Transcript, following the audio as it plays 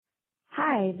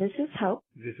Hi, this is Hope.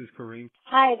 This is Kareem.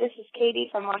 Hi, this is Katie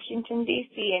from Washington,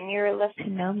 D.C., and you're listening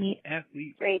to No Meat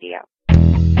Athlete Radio.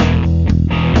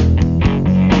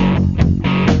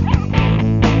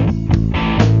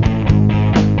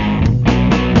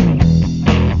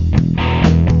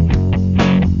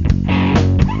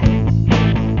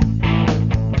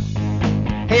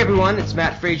 Hey everyone, it's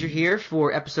Matt Frazier here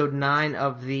for episode 9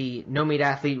 of the No Meat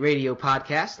Athlete Radio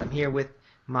podcast. I'm here with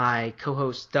my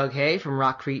co-host Doug Hay from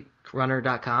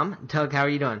RockCreekRunner.com. Doug, how are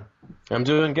you doing? I'm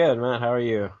doing good, Matt. How are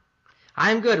you?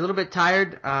 I'm good. A little bit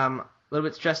tired, a little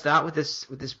bit stressed out with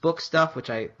this book stuff, which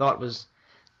I thought was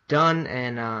done,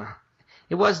 and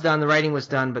it was done. The writing was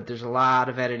done, but there's a lot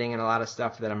of editing and a lot of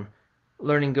stuff that I'm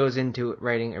learning goes into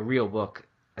writing a real book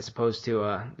as opposed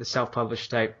to the self-published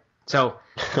type. So,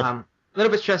 a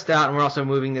little bit stressed out, and we're also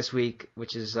moving this week,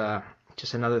 which is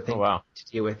just another thing to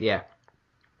deal with. Yeah.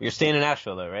 You're staying in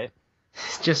Asheville, though, right?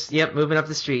 Just moving up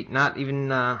the street. Not even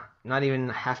a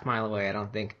half mile away, I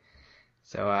don't think.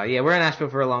 So we're in Asheville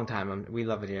for a long time. We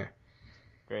love it here.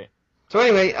 Great. So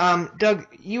anyway, Doug,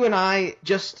 you and I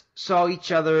just saw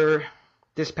each other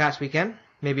this past weekend.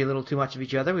 Maybe a little too much of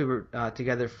each other. We were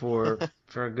together for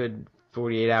a good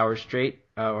 48 hours straight,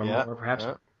 or more perhaps.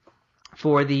 Yeah.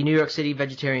 For the New York City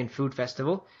Vegetarian Food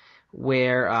Festival,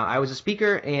 where I was a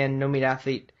speaker and No Meat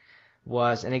Athlete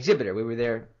was an exhibitor. We were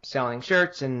there selling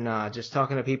shirts and just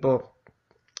talking to people,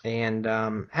 and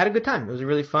had a good time. It was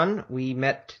really fun. We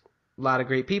met a lot of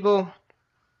great people,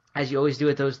 as you always do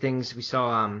at those things. We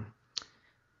saw,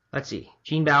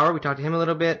 Gene Bauer. We talked to him a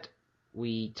little bit.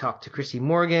 We talked to Chrissy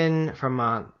Morgan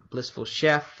from Blissful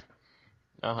Chef,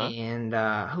 and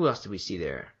who else did we see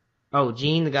there? Oh,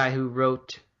 Gene, the guy who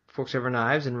wrote Forks Over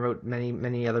Knives and wrote many,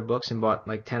 many other books and bought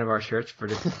like 10 of our shirts for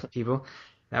different people.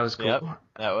 That was cool. Yep,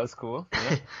 that was cool.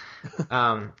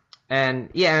 Yeah. And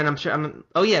I'm sure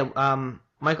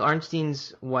Michael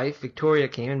Arnstein's wife Victoria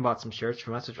came and bought some shirts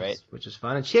from us, which was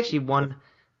fun. And she actually won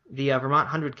the Vermont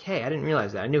 100K. I didn't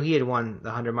realize that. I knew he had won the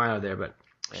 100 miler there, but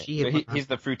he's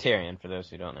the fruitarian for those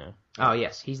who don't know. Oh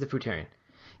yes, he's the fruitarian.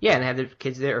 Yeah, and they had their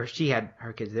kids there, or she had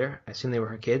her kids there. I assume they were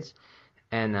her kids,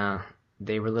 and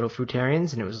they were little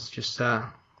fruitarians, and it was just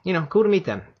cool to meet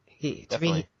them. To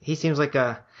me, he seems like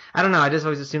I don't know. I just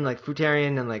always assumed like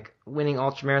fruitarian and like winning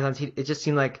ultra marathons. It just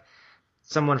seemed like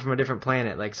someone from a different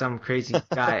planet, like some crazy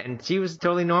guy. And she was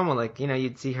totally normal. Like,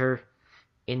 you'd see her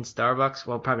in Starbucks.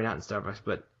 Well, probably not in Starbucks,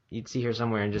 but you'd see her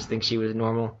somewhere and just think she was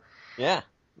normal. Yeah.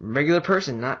 Regular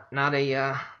person, not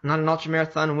an ultra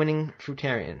marathon winning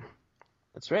fruitarian.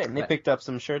 That's right. And they picked up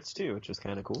some shirts too, which was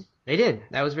kind of cool. They did.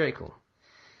 That was very cool.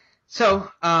 So,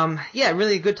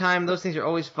 really a good time. Those things are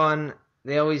always fun.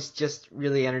 They always just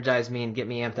really energize me and get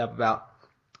me amped up about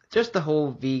just the whole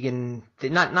vegan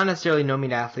thing. Not necessarily No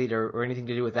Meat Athlete or anything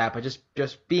to do with that, but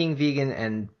just being vegan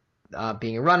and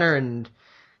being a runner and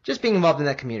just being involved in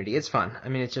that community. It's fun. I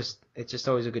mean, it's just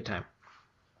always a good time.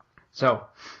 So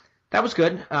that was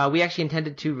good. We actually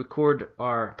intended to record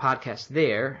our podcast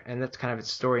there, and that's kind of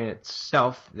its story in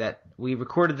itself, that we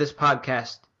recorded this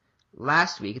podcast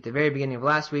last week, at the very beginning of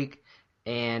last week,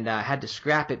 and had to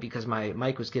scrap it because my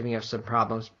mic was giving us some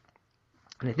problems.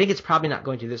 And I think it's probably not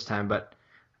going to this time, but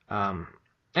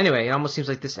anyway, it almost seems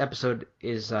like this episode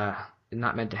is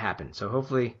not meant to happen. So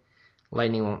hopefully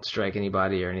lightning won't strike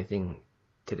anybody or anything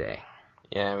today.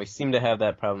 Yeah, we seem to have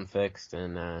that problem fixed,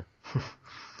 and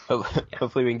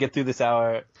hopefully we can get through this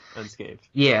hour unscathed.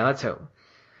 Yeah, let's hope.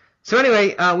 So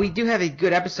anyway, we do have a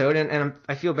good episode, and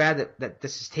I feel bad that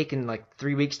this has taken like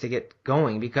 3 weeks to get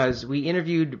going, because we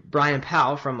interviewed Brian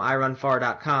Powell from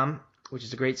iRunFar.com, which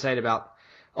is a great site about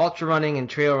ultra running and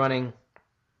trail running.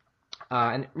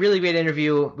 And really great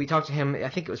interview. We talked to him, I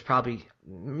think it was probably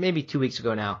maybe 2 weeks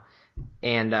ago now,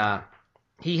 and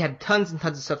he had tons and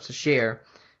tons of stuff to share.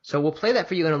 So we'll play that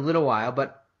for you in a little while,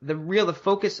 but the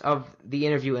focus of the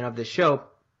interview and of the show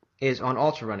is on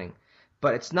ultra running.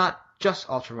 But it's not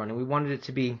just ultra running. We wanted it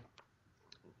to be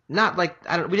not like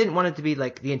we didn't want it to be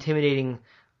like the intimidating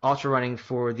ultra running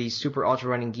for these super ultra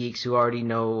running geeks who already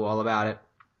know all about it.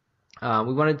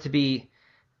 We wanted it to be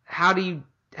how do you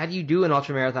do an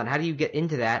ultra marathon? How do you get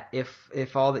into that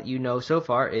if all that you know so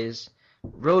far is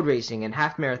road racing and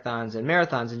half marathons and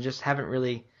marathons and just haven't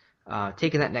really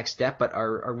taken that next step, but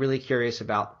are really curious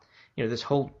about this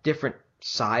whole different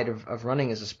side of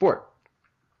running as a sport.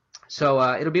 So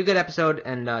it'll be a good episode,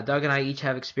 and Doug and I each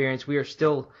have experience. We are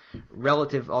still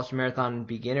relative ultramarathon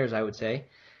beginners, I would say.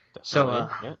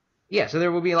 Definitely, so so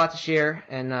there will be a lot to share,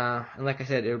 and like I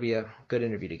said, it'll be a good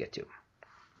interview to get to.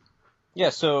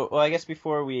 Yeah, so I guess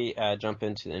before we jump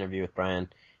into the interview with Brian,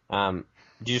 do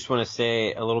you just want to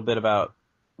say a little bit about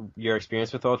your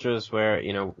experience with ultras, where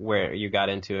you got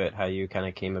into it, how you kind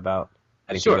of came about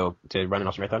having Sure. to go to run an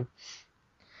ultramarathon?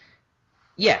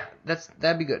 Yeah,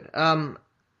 that'd be good.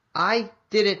 I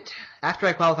did it after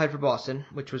I qualified for Boston,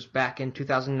 which was back in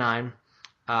 2009.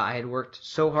 I had worked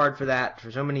so hard for that for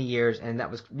so many years, and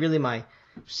that was really my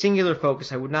singular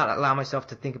focus. I would not allow myself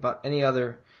to think about any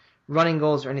other running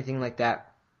goals or anything like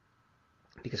that,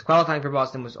 because qualifying for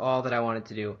Boston was all that I wanted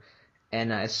to do.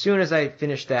 And as soon as I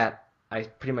finished that, I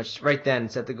pretty much right then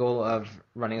set the goal of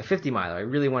running a 50 miler. I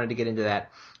really wanted to get into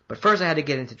that. But first I had to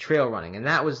get into trail running, and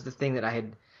that was the thing that I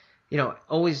had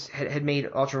always had made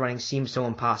ultra running seem so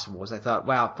impossible. Was I thought,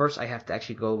 wow, first I have to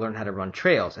actually go learn how to run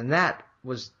trails, and that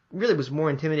was more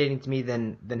intimidating to me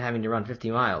than having to run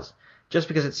 50 miles, just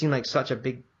because it seemed like such a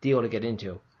big deal to get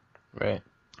into. Right.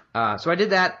 So I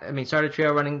did that. I mean, started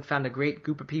trail running, found a great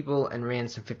group of people, and ran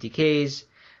some 50Ks,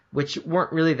 which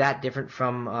weren't really that different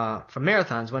from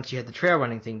marathons once you had the trail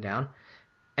running thing down.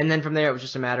 And then from there, it was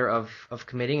just a matter of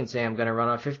committing and saying, I'm going to run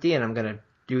on 50, and I'm going to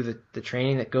do the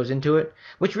training that goes into it,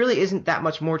 which really isn't that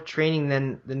much more training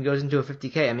than goes into a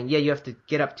 50K. I mean, yeah, you have to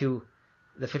get up to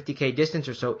the 50K distance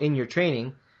or so in your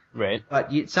training. Right.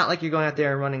 But it's not like you're going out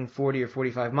there and running 40 or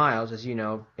 45 miles, as you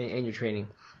know, in your training.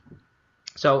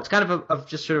 So it's kind of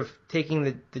just sort of taking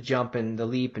the jump and the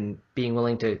leap and being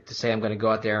willing to say I'm going to go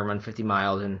out there and run 50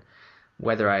 miles, and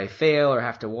whether I fail or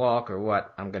have to walk or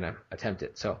what, I'm going to attempt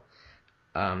it. So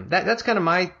that's kind of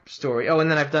my story. Oh, and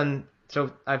then I've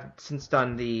since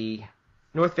done the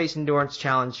North Face Endurance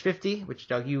Challenge 50, which,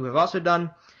 Doug, you have also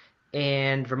done,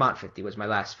 and Vermont 50 was my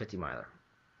last 50 miler.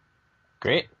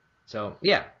 Great. So,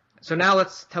 yeah. So now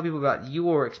let's tell people about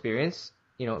your experience,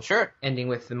 Sure. Ending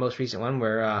with the most recent one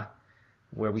where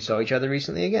we saw each other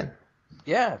recently again.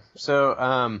 Yeah. So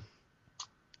I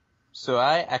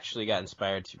actually got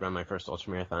inspired to run my first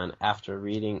ultramarathon after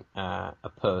reading a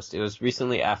post. It was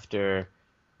recently after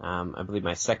I believe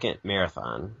my second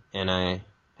marathon, and I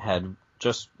had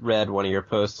just read one of your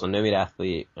posts on No Meat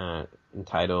Athlete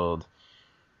entitled,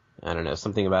 I don't know,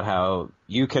 something about how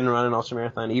you can run an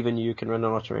ultramarathon, even you can run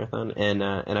an ultramarathon, and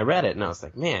I read it, and I was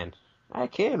like, man, I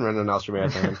can run an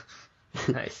ultramarathon.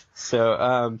 Nice.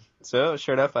 So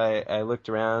sure enough, I looked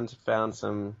around, found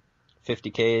some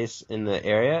 50Ks in the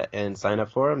area, and signed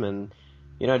up for them, and,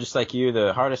 just like you,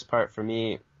 the hardest part for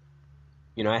me,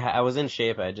 I was in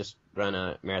shape, I had just run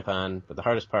a marathon, but the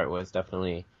hardest part was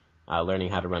definitely learning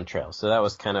how to run trails. So that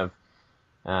was kind of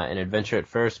an adventure at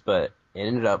first, but it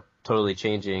ended up totally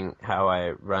changing how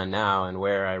I run now and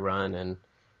where I run, and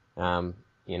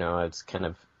it's kind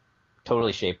of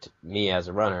totally shaped me as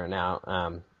a runner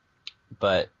now.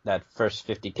 But that first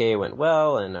 50K went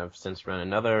well, and I've since run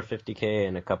another 50K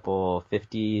and a couple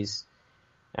 50s,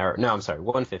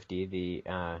 150, the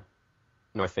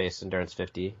North Face Endurance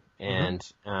 50, and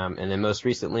then most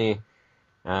recently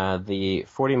the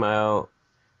 40-mile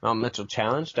Mount Mitchell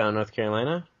Challenge down in North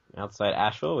Carolina, outside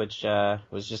Asheville, which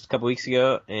was just a couple weeks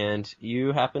ago, and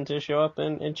you happened to show up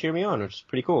and cheer me on, which is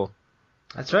pretty cool.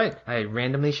 That's right. I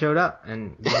randomly showed up,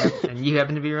 and you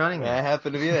happened to be running there. I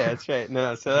happened to be there. That's right.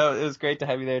 No, so it was great to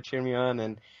have you there, cheer me on,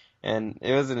 and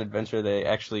it was an adventure. They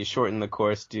actually shortened the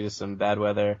course due to some bad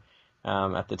weather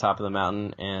at the top of the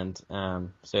mountain, and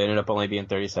so it ended up only being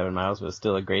 37 miles, but it was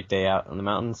still a great day out in the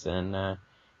mountains, and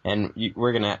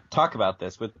we're gonna talk about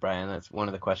this with Brian. That's one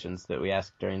of the questions that we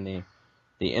asked during the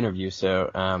interview.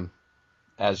 So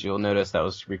as you'll notice, that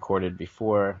was recorded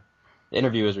before. The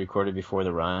interview was recorded before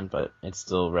the run, but it's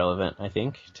still relevant, I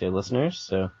think, to listeners.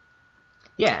 So,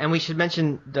 yeah, and we should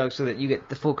mention, Doug, so that you get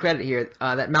the full credit here,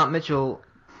 that Mount Mitchell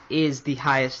is the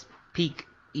highest peak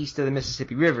east of the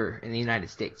Mississippi River in the United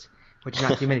States, which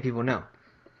not too many people know.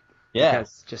 Yeah,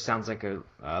 because it just sounds like a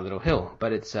little hill,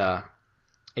 but it's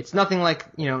nothing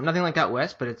like out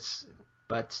west,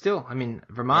 but still, I mean,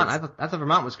 Vermont. I thought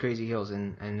Vermont was crazy hills,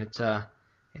 and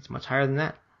it's much higher than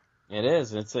that. It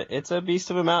is. It's a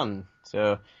beast of a mountain.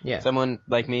 So yeah. Someone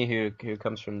like me who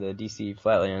comes from the DC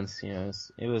flatlands,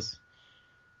 it was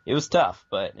tough,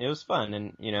 but it was fun.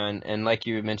 And and like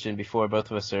you mentioned before, both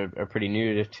of us are pretty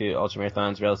new to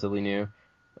ultramarathons, relatively new,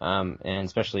 and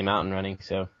especially mountain running.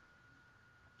 So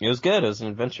it was good. It was an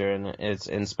adventure, and it's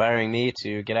inspiring me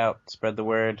to get out, spread the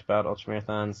word about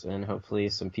ultramarathons, and hopefully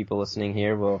some people listening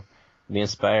here will be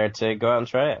inspired to go out and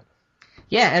try it.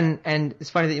 Yeah, and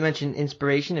it's funny that you mentioned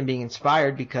inspiration and being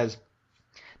inspired, because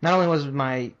not only was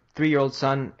my 3-year-old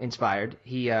son inspired,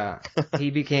 he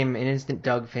became an instant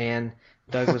Doug fan.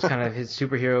 Doug was kind of his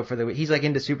superhero for the week. He's like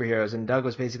into superheroes, and Doug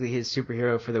was basically his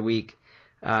superhero for the week.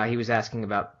 He was asking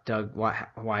about Doug,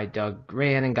 why Doug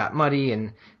ran and got muddy,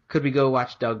 and could we go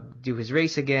watch Doug do his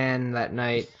race again that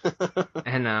night,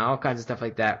 and all kinds of stuff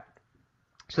like that.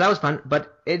 So that was fun,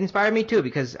 but it inspired me too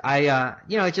because I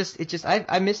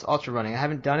miss ultra running. I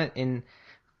haven't done it in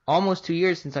almost 2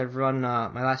 years since I've run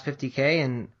my last 50K,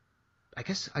 and I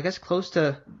guess close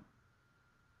to,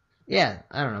 I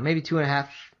don't know, maybe 2.5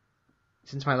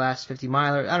 since my last 50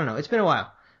 miler. I don't know. It's been a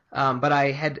while. But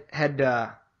I had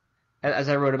as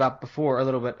I wrote about before,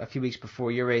 a few weeks before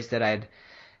your race, that I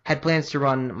had plans to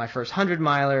run my first 100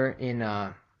 miler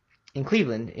in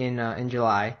Cleveland in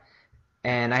July.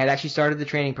 And I had actually started the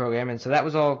training program, and so that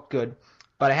was all good.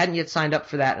 But I hadn't yet signed up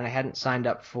for that, and I hadn't signed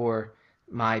up for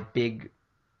my big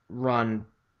run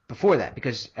before that,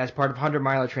 because as part of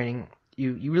 100-miler training,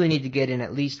 you really need to get in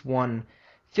at least one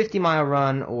 50-mile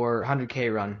run or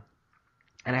 100K run.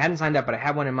 And I hadn't signed up, but I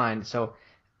had one in mind. So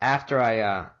after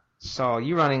I saw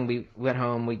you running, we went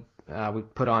home, we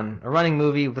put on a running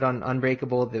movie, we put on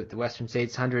Unbreakable, the Western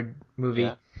States 100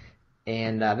 movie,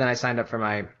 and then I signed up for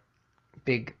my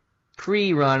big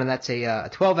pre-run, and that's a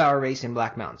 12-hour race in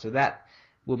Black Mountain. So that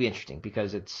will be interesting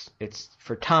because it's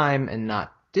for time and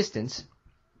not distance.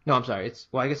 No, I'm sorry.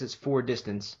 I guess it's for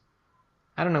distance.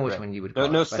 I don't know which one you would call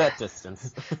it. No set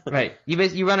distance. Right.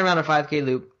 You run around a 5K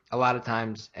loop a lot of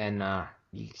times, and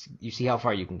you see how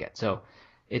far you can get. So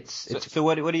So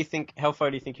what do you think? How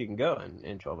far do you think you can go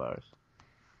in 12 hours?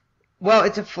 Well,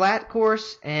 it's a flat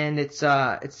course, and it's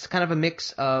kind of a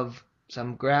mix of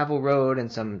some gravel road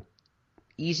and some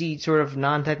easy sort of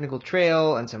non-technical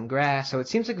trail and some grass. So it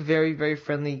seems like a very, very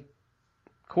friendly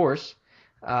course,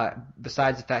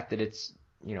 besides the fact that it's,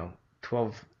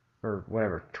 12 or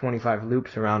whatever, 25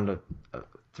 loops around a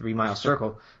 3-mile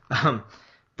circle.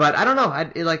 But I don't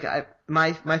know.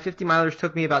 My 50 milers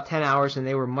took me about 10 hours, and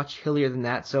they were much hillier than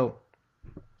that. So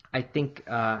I think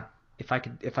if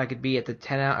I could be at the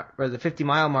 10 hour or the 50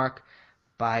 mile mark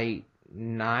by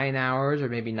 9 hours or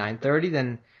maybe 9:30,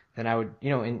 then I would,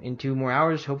 in 2 more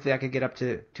hours, hopefully I could get up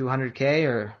to 200K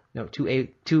or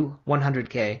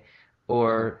 100K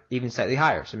or even slightly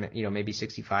higher. So, maybe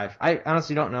 65. I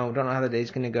honestly don't know how the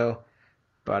day's going to go,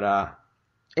 but I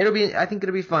think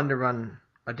it'll be fun to run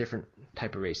a different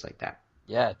type of race like that.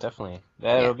 Yeah, definitely.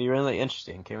 That'll be really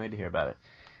interesting. Can't wait to hear about it.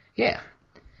 Yeah.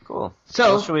 Cool.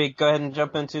 So, should we go ahead and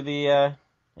jump into the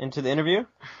interview?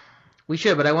 We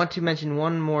should, but I want to mention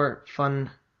one more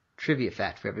fun trivia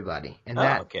fact for everybody, and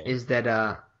is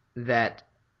that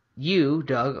you,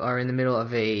 Doug, are in the middle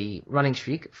of a running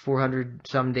streak. 400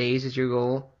 some days is your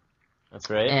goal. That's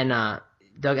right. And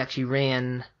Doug actually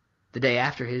ran the day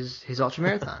after his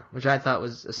ultramarathon, which I thought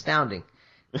was astounding.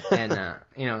 And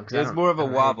cause it's more of a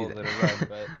wobble than a run,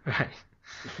 but right.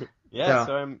 Yeah,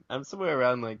 so I'm somewhere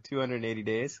around like 280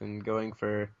 days and going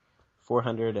for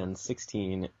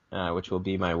 416, which will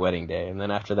be my wedding day, and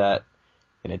then after that,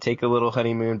 gonna take a little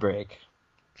honeymoon break.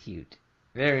 Cute,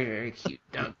 very, very cute,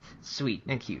 Doug. Sweet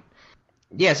and cute.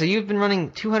 Yeah, so you've been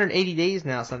running 280 days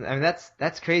now. So I mean,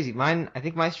 that's crazy. I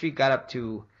think my streak got up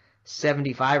to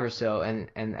 75 or so, and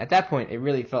at that point, it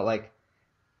really felt like,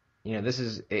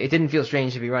 it didn't feel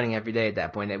strange to be running every day at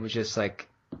that point. It was just like,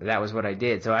 that was what I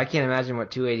did. So I can't imagine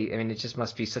what 280, I mean, it just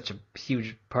must be such a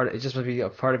huge part, it just must be a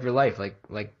part of your life,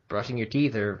 like brushing your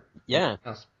teeth or yeah.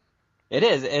 else. It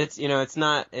is. It's, it's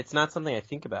not something I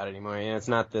think about anymore. It's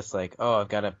not this like, oh, I've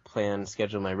got to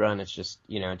schedule my run. It's just,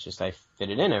 I fit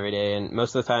it in every day. And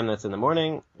most of the time that's in the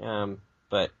morning.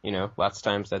 But, lots of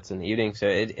times that's in the evening. So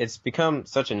it's become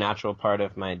such a natural part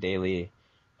of my daily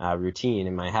routine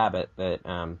and my habit that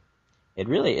it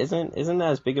really isn't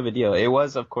as big of a deal. It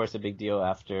was, of course, a big deal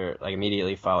after, like,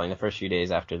 immediately following the first few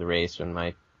days after the race when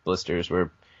my blisters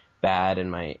were bad and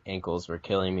my ankles were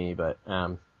killing me. But,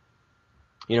 for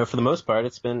the most part,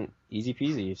 it's been easy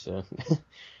peasy. So.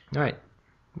 All right.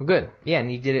 Well, good. Yeah,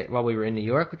 and you did it while we were in New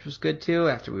York, which was good, too,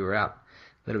 after we were out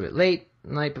a little bit late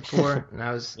the night before. And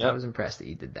I was impressed that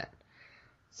you did that.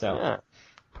 So, yeah.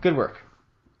 Good work.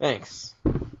 Thanks.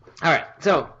 All right.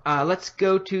 So, let's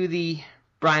go to the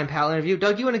Brian Powell interview.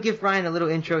 Doug, do you want to give Brian a little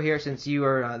intro here since you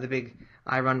are the big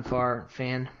I Run Far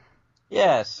fan?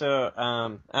 Yeah, so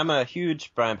I'm a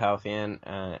huge Brian Powell fan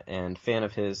and fan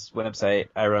of his website,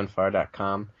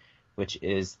 irunfar.com, which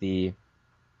is the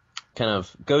kind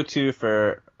of go-to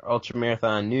for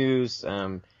ultramarathon news,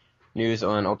 news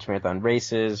on ultramarathon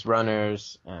races,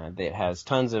 runners. It has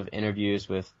tons of interviews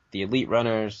with the elite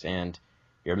runners and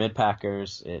your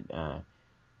mid-packers. It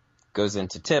goes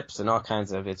into tips and all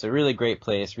kinds of. It's a really great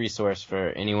resource for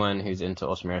anyone who's into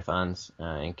ultramarathons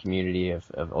and community of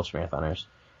ultramarathoners.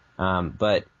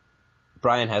 But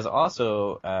Brian has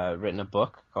also written a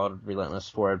book called Relentless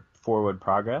Forward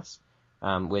Progress,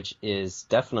 which is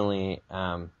definitely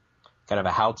kind of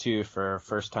a how-to for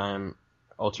first-time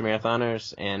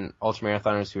ultramarathoners and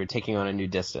ultramarathoners who are taking on a new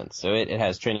distance. So it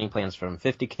has training plans from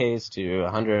 50Ks to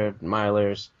 100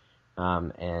 milers,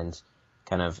 and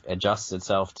kind of adjusts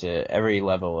itself to every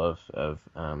level of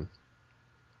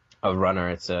runner.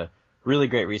 It's a really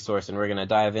great resource, and we're going to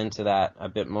dive into that a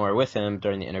bit more with him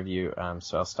during the interview.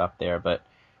 So I'll stop there, but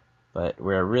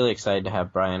we're really excited to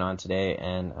have Brian on today,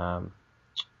 and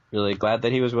really glad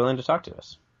that he was willing to talk to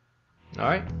us. All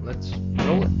right, let's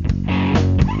roll it.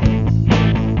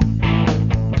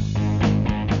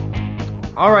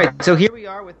 All right, so here we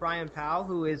are with Brian Powell,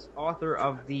 who is author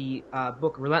of the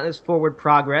book Relentless Forward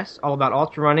Progress, all about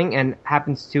ultra running, and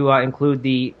happens to include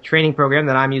the training program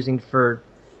that I'm using for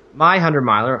my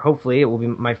 100-miler. Hopefully, it will be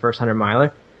my first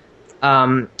 100-miler.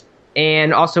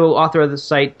 And also author of the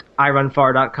site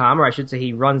iRunFar.com, or I should say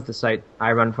he runs the site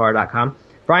iRunFar.com.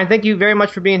 Brian, thank you very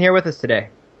much for being here with us today.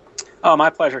 Oh, my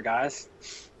pleasure, guys.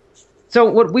 So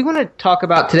what we want to talk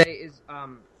about today is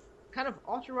kind of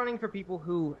ultra running for people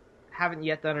who haven't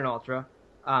yet done an ultra.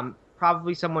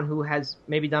 Probably someone who has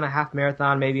maybe done a half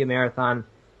marathon, maybe a marathon,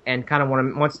 and kind of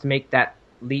wants to make that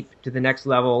leap to the next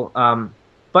level.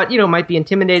 But, might be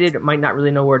intimidated, might not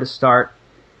really know where to start.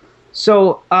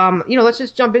 So, let's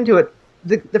just jump into it.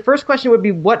 The first question would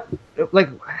be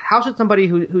how should somebody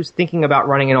who's thinking about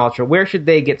running an ultra, where should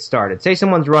they get started? Say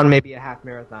someone's run maybe a half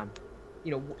marathon.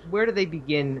 Where do they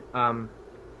begin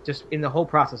just in the whole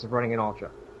process of running an ultra?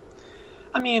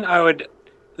 I mean,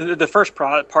 the first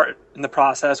part in the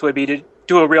process would be to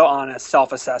do a real honest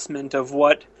self-assessment of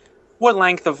what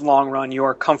length of long run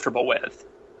you're comfortable with,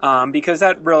 because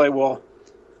that really will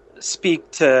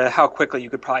speak to how quickly you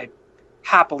could probably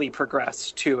happily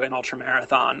progress to an ultra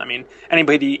marathon. I mean,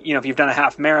 anybody, if you've done a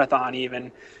half marathon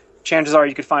even, chances are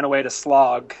you could find a way to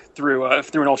slog through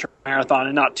an ultra marathon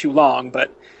and not too long,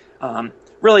 but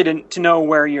really to know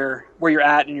where you're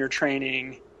at in your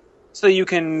training so you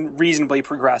can reasonably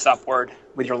progress upward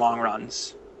with your long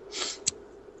runs.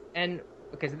 And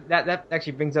okay, so that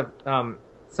actually brings up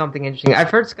something interesting.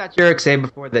 I've heard Scott Jurek say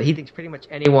before that he thinks pretty much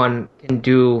anyone can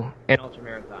do an ultra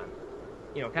marathon.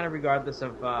 Kind of regardless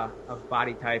of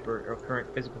body type or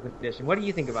current physical condition. What do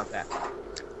you think about that?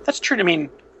 That's true. I mean,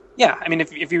 yeah. I mean,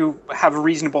 if you have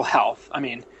reasonable health, I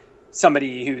mean,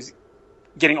 somebody who's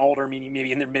getting older, meaning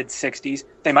maybe in their mid-60s,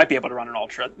 they might be able to run an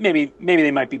ultra. Maybe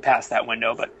they might be past that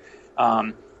window, but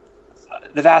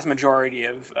the vast majority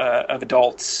of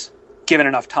adults, given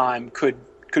enough time, could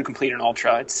complete an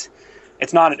ultra.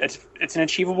 It's an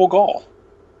achievable goal.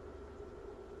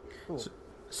 Cool.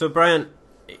 So Brian,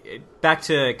 back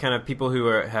to kind of people who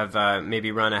have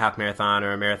maybe run a half marathon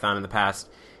or a marathon in the past.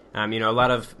 A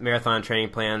lot of marathon training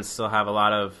plans still have a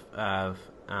lot of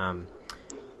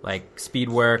like speed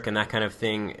work and that kind of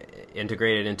thing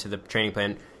integrated into the training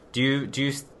plan. Do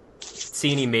you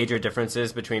see any major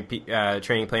differences between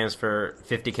training plans for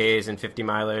 50Ks and 50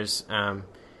 milers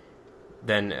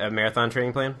than a marathon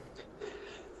training plan?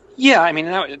 Yeah, I mean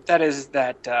that is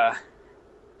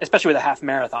especially with a half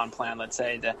marathon plan. Let's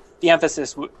say the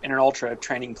emphasis in an ultra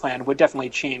training plan would definitely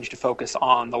change to focus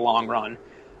on the long run.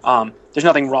 There's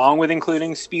nothing wrong with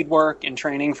including speed work in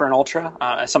training for an ultra.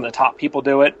 Some of the top people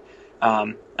do it,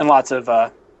 and lots of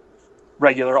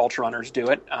regular ultra runners do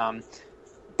it.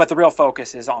 But the real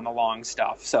focus is on the long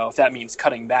stuff. So if that means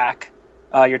cutting back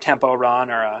your tempo run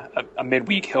or a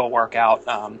midweek hill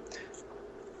workout,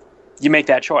 you make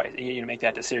that choice. You make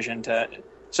that decision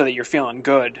so that you're feeling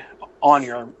good on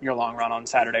your long run on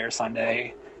Saturday or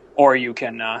Sunday, or you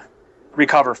can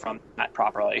recover from that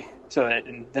properly so that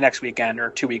in the next weekend or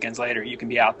 2 weekends later you can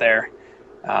be out there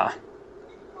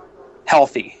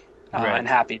healthy and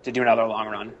happy to do another long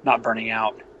run, not burning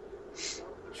out.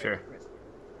 Sure.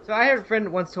 So I had a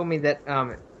friend once told me that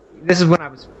this is when I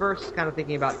was first kind of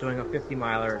thinking about doing a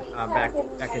 50-miler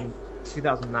back in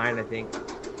 2009, I think.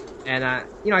 And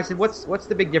I said, what's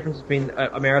the big difference between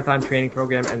a marathon training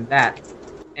program and that?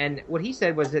 And what he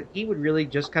said was that he would really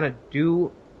just kind of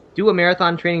do a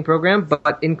marathon training program,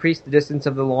 but increase the distance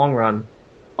of the long run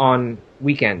on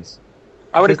weekends.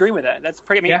 I would agree with that. That's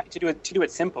pretty. I mean, yeah. to do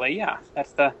it simply, yeah,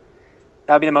 that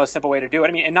would be the most simple way to do it.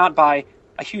 I mean, and not by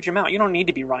a huge amount. You don't need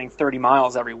to be running 30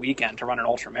 miles every weekend to run an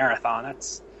ultra marathon.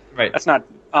 That's right. That's not.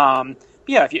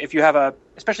 Yeah, if you have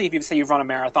especially if you say you've run a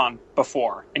marathon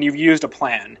before and you've used a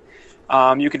plan,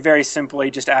 you could very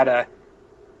simply just add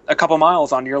a couple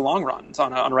miles onto your long runs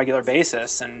on a regular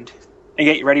basis and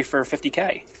get you ready for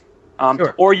 50K.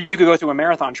 Sure. Or you could go through a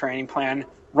marathon training plan,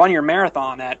 run your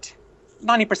marathon at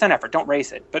 90% effort. Don't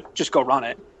race it, but just go run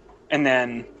it, and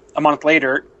then a month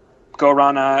later, go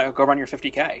run your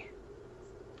 50K.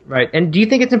 Right. And do you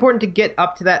think it's important to get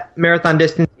up to that marathon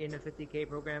distance in a 50K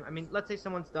program? I mean, let's say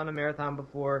someone's done a marathon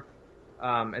before,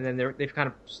 and then they've kind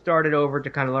of started over to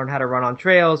kind of learn how to run on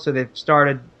trails. So they've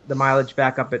started the mileage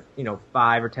back up at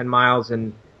 5 or 10 miles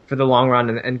and for the long run,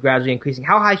 and gradually increasing.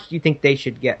 How high do you think they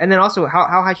should get? And then also, how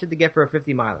high should they get for a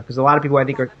 50 miler? Because a lot of people I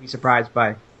think are going to be surprised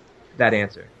by that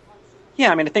answer.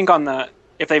 Yeah, I mean, I think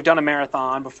if they've done a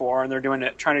marathon before and they're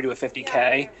trying to do a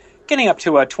 50K, getting up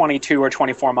to a 22 or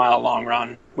 24 mile long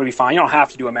run would be fine. You don't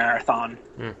have to do a marathon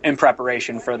in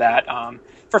preparation for that.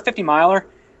 For a 50 miler,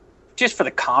 just for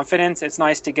the confidence, it's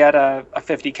nice to get a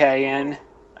 50K in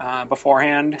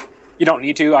beforehand. You don't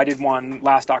need to. I did one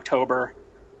last October,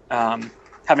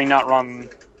 having not run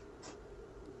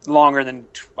longer than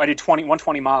I did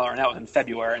 120 miler, and that was in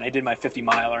February, and I did my 50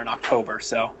 miler in October.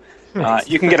 So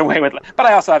you can get away with it. But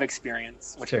I also have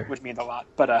experience, which means a lot.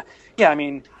 But yeah, I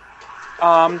mean,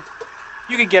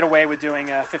 you could get away with doing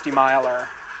a 50 miler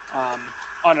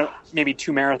on maybe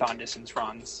 2 marathon distance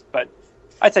runs. But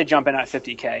I'd say jump in at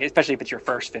 50K, especially if it's your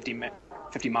first 50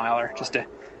 miler, just to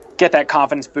get that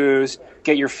confidence boost,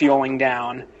 get your fueling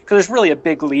down. Because there's really a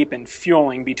big leap in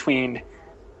fueling between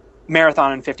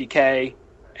marathon and 50K,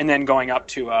 and then going up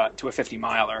to a 50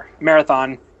 miler.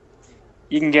 Marathon,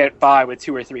 you can get by with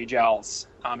 2 or 3 gels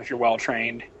if you're well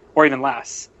trained, or even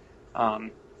less.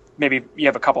 Maybe you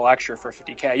have a couple extra for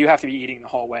 50K. You have to be eating the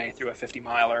whole way through a 50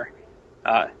 miler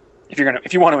if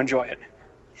you want to enjoy it.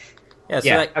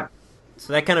 Yeah.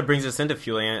 So that kind of brings us into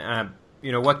fueling.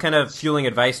 What kind of fueling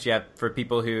advice do you have for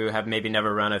people who have maybe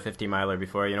never run a 50 miler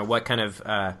before? What kind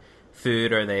of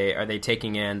food are they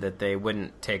taking in that they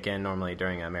wouldn't take in normally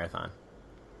during a marathon?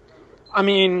 I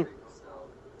mean,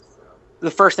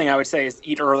 the first thing I would say is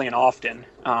eat early and often.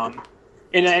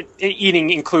 And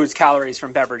eating includes calories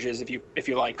from beverages if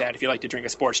you like that. If you like to drink a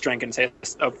sports drink and say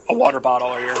a water bottle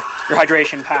or your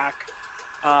hydration pack.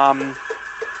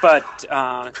 But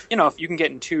if you can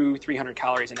get in 200-300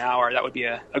 calories an hour, that would be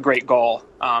a great goal.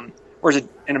 Whereas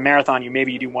in a marathon,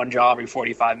 you do one jog every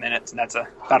 45 minutes, and that's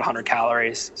about 100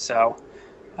 calories. So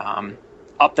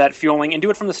up that fueling and do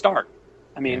it from the start.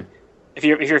 I mean, if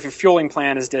your fueling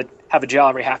plan is to have a gel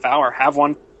every half hour, have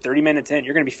one 30 minutes in.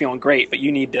 You're going to be feeling great, but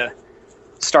you need to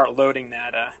start loading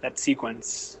that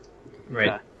sequence.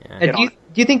 Right. And do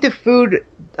you think the food?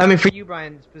 I mean, for you,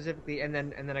 Brian, specifically, and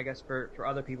then I guess for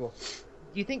other people.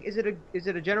 Do you think is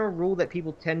it a general rule that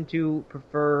people tend to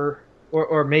prefer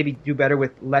or maybe do better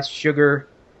with less sugar,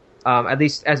 at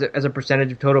least as a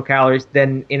percentage of total calories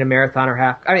than in a marathon or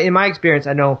half? I mean, in my experience,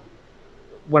 I know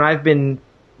when I've been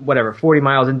 40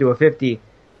 miles into a 50,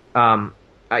 I'm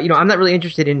not really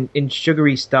interested in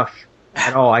sugary stuff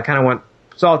at all. I kind of want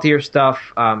saltier stuff,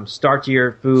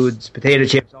 starchier foods, potato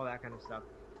chips, all that kind of stuff.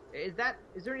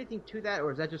 Is there anything to that,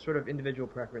 or is that just sort of individual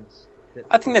preference?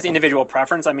 I think that's individual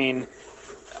preference. I mean,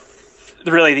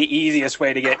 really the easiest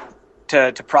way to get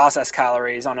to process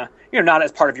calories on not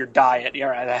as part of your diet,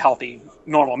 a healthy,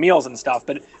 normal meals and stuff,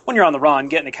 but when you're on the run,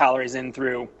 getting the calories in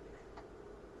through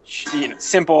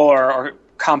simple or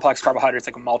complex carbohydrates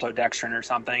like a maltodextrin or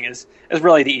something is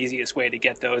really the easiest way to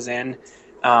get those in.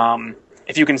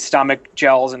 If you can stomach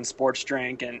gels and sports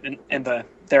drink and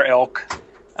their ilk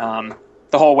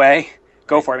the whole way,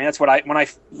 go for it. I mean, that's when I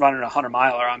run a 100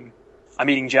 miler, I'm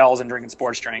eating gels and drinking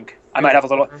sports drink. I might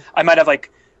have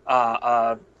like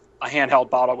a handheld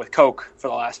bottle with Coke for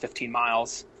the last 15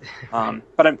 miles.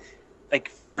 But I'm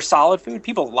like, for solid food,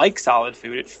 people like solid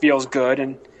food. It feels good,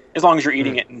 and as long as you're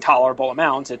eating it in tolerable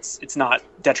amounts, it's not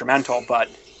detrimental. But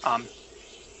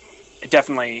it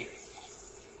definitely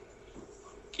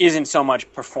isn't so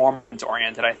much performance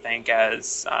oriented, I think,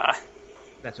 as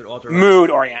that's what ultra mood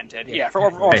oriented. Yeah, for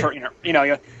ultra,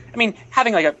 I mean,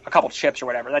 having like a couple chips or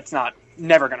whatever, that's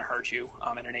never going to hurt you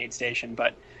in an aid station.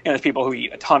 But there's people who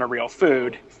eat a ton of real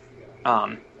food,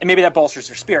 and maybe that bolsters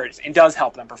their spirits and does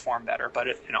help them perform better. But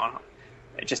it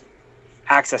just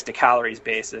access to calories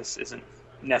basis isn't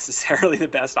necessarily the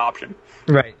best option.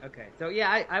 Right. Okay. So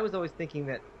yeah, I was always thinking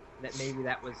that maybe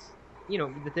that was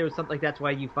that there was something like that's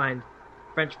why you find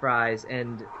French fries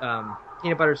and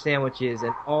peanut butter sandwiches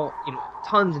and all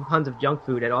tons and tons of junk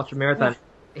food at ultra marathon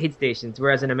aid stations,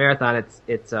 whereas in a marathon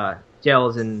it's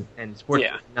gels and sports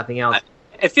and nothing else.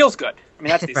 It feels good. I mean,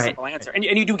 that's the simple answer, and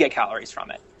you do get calories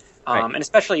from it. And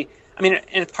especially, I mean,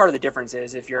 and part of the difference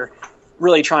is if you're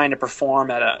really trying to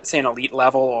perform at an elite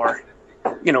level, or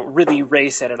really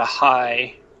race it at a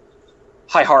high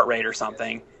heart rate or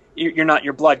something,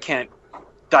 your blood can't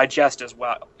digest as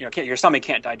well. Your stomach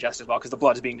can't digest as well because the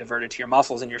blood is being diverted to your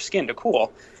muscles and your skin to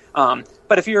cool.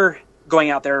 But if you're going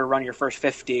out there to run your first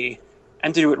 50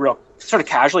 and to do it real sort of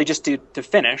casually, just to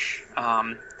finish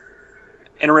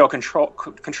in a real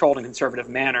controlled and conservative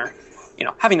manner,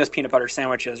 having those peanut butter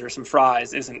sandwiches or some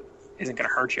fries isn't isn't going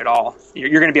to hurt you at all. You're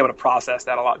going to be able to process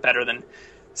that a lot better than,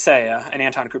 say, an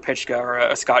Anton Krupicka or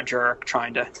a Scott Jurek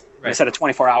trying to set a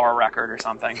 24-hour record or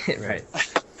something. Right.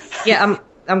 Yeah,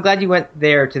 I'm glad you went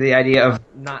there to the idea of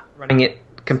not running it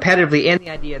competitively, and the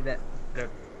idea that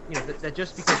that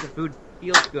just because the food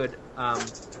feels good,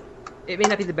 it may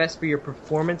not be the best for your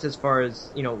performance as far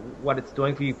as what it's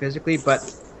doing for you physically. But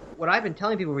what I've been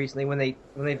telling people recently, when they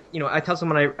I tell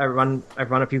someone I've run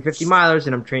a few 50 milers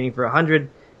and I'm training for 100,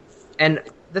 and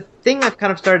the thing I've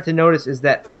kind of started to notice is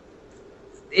that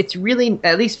it's really,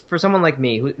 at least for someone like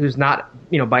me who's not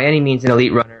by any means an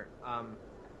elite runner,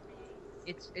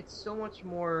 it's so much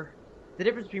more. The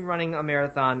difference between running a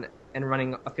marathon and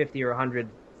running a 50 or 100,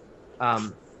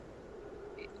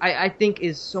 I think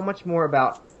is so much more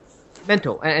about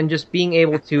mental and just being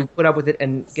able to put up with it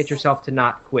and get yourself to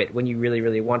not quit when you really,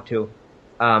 really want to.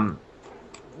 Am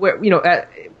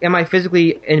I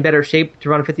physically in better shape to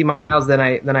run 50 miles than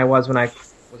I was when I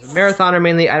was a marathoner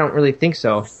mainly? I don't really think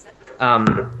so.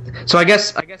 So I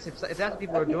guess if that's what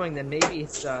people are doing, then maybe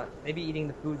it's maybe eating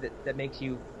the food that makes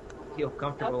you feel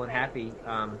comfortable and happy.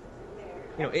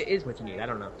 It is what you need. I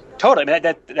don't know. Totally.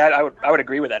 That I would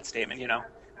agree with that statement.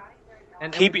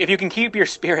 And if you can keep your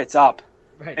spirits up,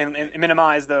 right, and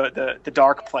minimize the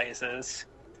dark places,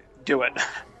 do it.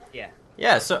 Yeah.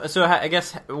 Yeah. So I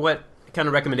guess what kind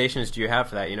of recommendations do you have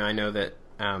for that? I know that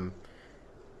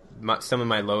some of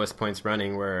my lowest points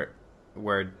running were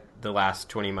the last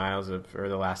 20 miles or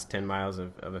the last 10 miles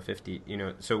of a 50.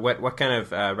 So what kind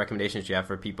of recommendations do you have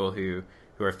for people who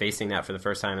are facing that for the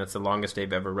first time? That's the longest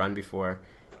they've ever run before,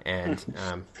 and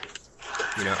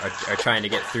are trying to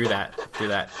get through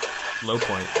that low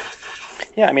point.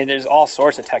 Yeah, I mean, there's all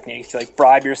sorts of techniques to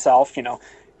bribe yourself.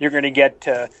 You're going to get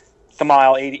to the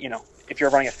mile 80. If you're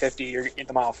running a 50, you're at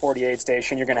the mile 48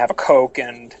 station. You're going to have a Coke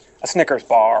and a Snickers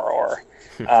bar, or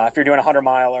if you're doing a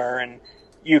 100-miler, and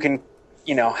you can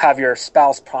have your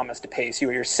spouse promise to pace you,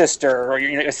 or your sister, or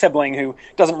a sibling who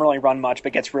doesn't really run much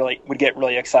but would get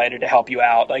really excited to help you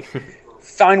out.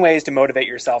 Find ways to motivate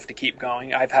yourself to keep going.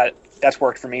 That's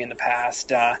worked for me in the past.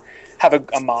 Have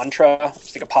a mantra,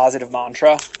 just a positive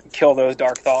mantra. Kill those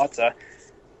dark thoughts.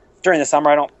 During the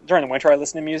summer, during the winter, I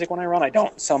listen to music when I run. I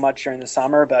don't so much during the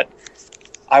summer, but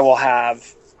I will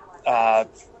have an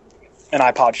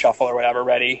iPod shuffle or whatever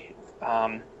ready.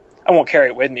 I won't carry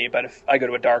it with me, but if I go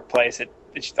to a dark place,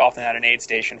 it's often at an aid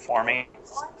station for me,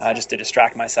 just to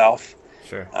distract myself.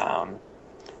 Sure.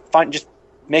 Just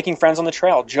making friends on the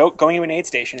trail, going to an aid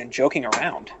station and joking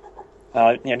around.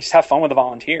 Just have fun with the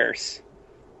volunteers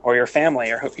or your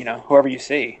family or whoever you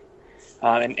see,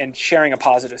 and sharing a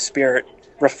positive spirit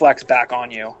reflects back on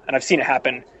you. And I've seen it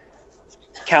happen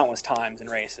countless times in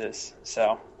races.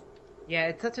 So. Yeah,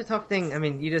 it's such a tough thing. I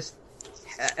mean, you just.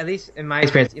 At least in my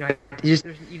experience, you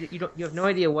have no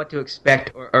idea what to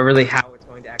expect or really how it's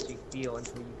going to actually feel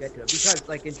until you get to it. Because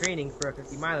in training for a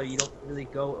 50 miler, you don't really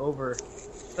go over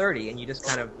 30, and you just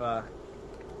kind of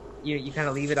you kind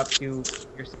of leave it up to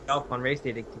yourself on race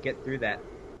day to get through that.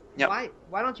 Yep.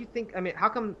 Why don't you think? I mean, how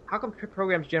come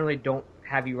programs generally don't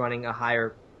have you running a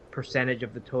higher percentage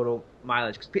of the total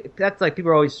mileage? Because that's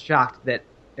people are always shocked that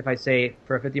if I say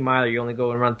for a 50 miler you only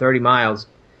go and run 30 miles.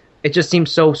 It just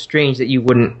seems so strange that you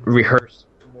wouldn't rehearse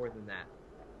more than that.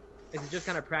 Is it just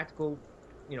kind of practical?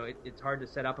 It's hard to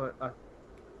set up a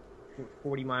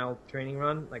 40-mile training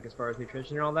run, as far as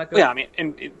nutrition and all that goes? Yeah, I mean,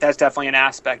 and that's definitely an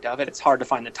aspect of it. It's hard to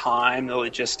find the time, the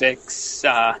logistics.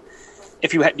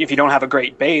 If you don't have a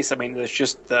great base, I mean, there's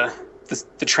just the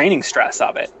training stress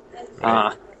of it.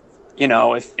 Right.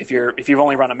 If you've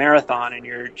only run a marathon and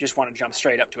you just want to jump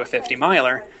straight up to a 50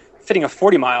 miler, fitting a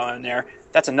 40 mile in there,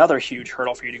 that's another huge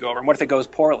hurdle for you to go over. And what if it goes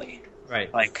poorly? Right.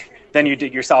 Then you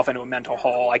dig yourself into a mental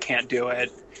hole. I can't do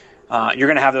it. You're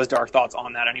going to have those dark thoughts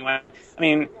on that anyway. I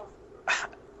mean,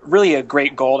 really a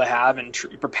great goal to have in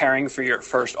preparing for your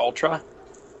first ultra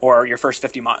or your first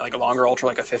 50 mile, a longer ultra,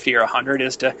 like a 50 or 100,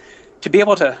 is to be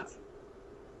able to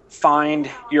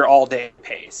find your all-day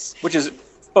pace, which is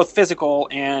both physical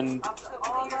and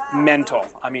mental.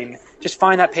 I mean, just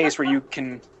find that pace where you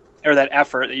can, or that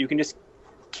effort that you can just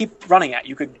keep running at.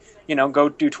 You could, go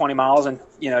do 20 miles and,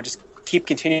 just keep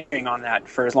continuing on that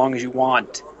for as long as you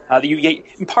want.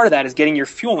 And part of that is getting your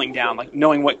fueling down,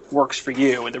 knowing what works for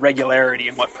you and the regularity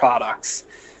and what products.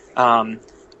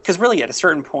 Because really at a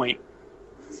certain point,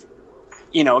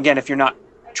 again, if you're not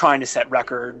trying to set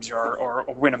records or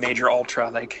win a major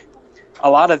ultra, a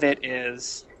lot of it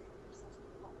is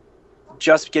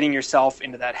just getting yourself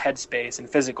into that headspace and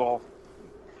physical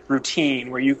routine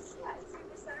where you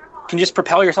can just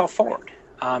propel yourself forward.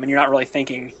 And you're not really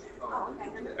thinking,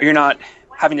 or you're not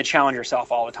having to challenge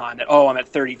yourself all the time that, oh, I'm at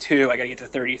 32, I got to get to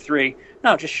 33.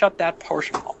 No, just shut that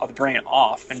portion of the brain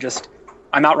off and just,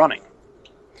 I'm out running.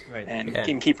 Right. And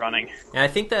can keep running. And I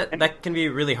think that can be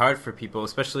really hard for people,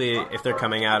 especially if they're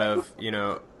coming out of,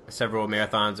 several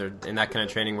marathons or in that kind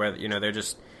of training where, they're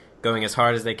just going as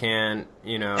hard as they can,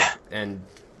 and,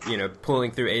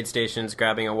 pulling through aid stations,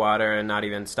 grabbing a water and not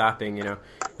even stopping,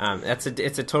 it's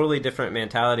a totally different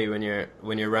mentality when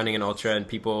you're running an ultra and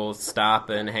people stop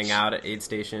and hang out at aid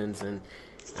stations and,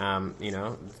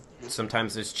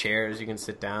 sometimes there's chairs you can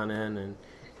sit down in and,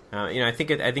 I think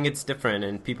it's different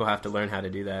and people have to learn how to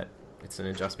do that. It's an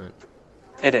adjustment.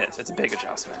 It is. It's a big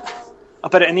adjustment.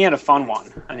 But in the end, a fun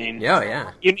one. I mean,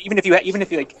 yeah. Even if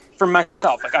you like, for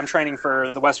myself, like I'm training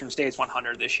for the Western States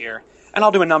 100 this year, and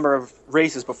I'll do a number of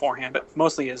races beforehand, but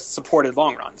mostly as supported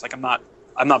long runs. Like I'm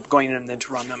not going in then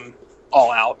to run them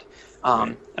all out,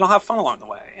 and I'll have fun along the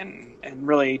way, and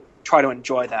really try to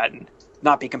enjoy that and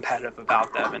not be competitive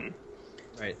about them, and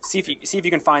see if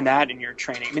you can find that in your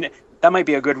training. I mean, that might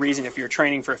be a good reason if you're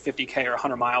training for a 50K or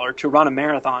 100 miler to run a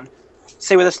marathon.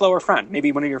 Say with a slower friend.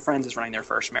 Maybe one of your friends is running their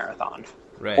first marathon.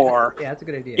 Right. Or that's a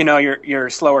good idea. Your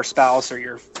slower spouse or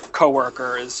your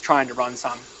coworker is trying to run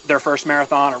their first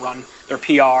marathon or run their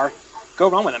PR. Go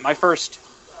run with them. My first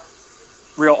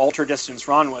real ultra distance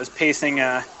run was pacing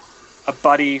a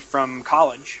buddy from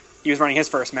college. He was running his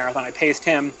first marathon. I paced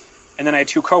him, and then I had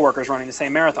two coworkers running the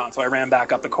same marathon, so I ran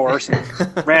back up the course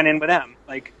and ran in with them.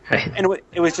 And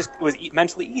it was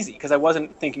mentally easy because I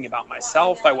wasn't thinking about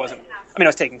myself. I was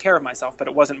taking care of myself, but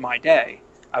it wasn't my day.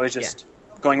 I was just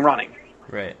going running.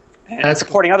 Right. And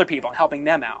supporting other people and helping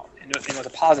them out. And it was a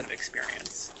positive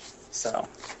experience. So.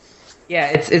 Yeah,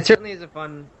 it certainly is a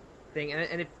fun thing.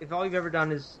 And if all you've ever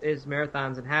done is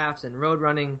marathons and halves and road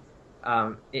running,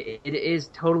 it is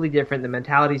totally different. The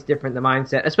mentality's different, the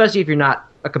mindset, especially if you're not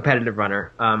a competitive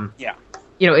runner.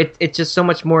 It's just so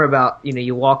much more about,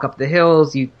 you walk up the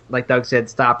hills, you, like Doug said,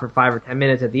 stop for 5 or 10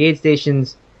 minutes at the aid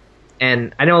stations.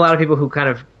 And I know a lot of people who kind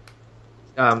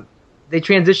of, they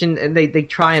transition and they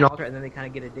try an ultra and then they kind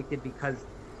of get addicted because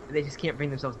they just can't bring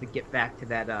themselves to get back to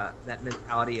that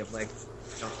mentality of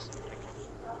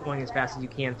going as fast as you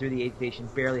can through the aid station,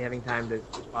 barely having time to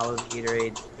follow the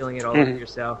Gatorade, filling it all over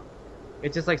yourself.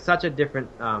 It's just such a different,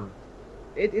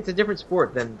 it's a different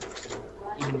sport than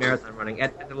even marathon running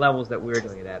at the levels that we're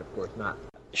doing it at, of course, not.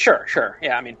 Sure.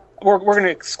 Yeah, I mean, we're going to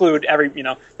exclude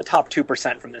the top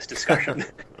 2% from this discussion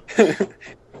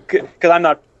because I'm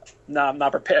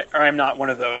not prepared, or I'm not one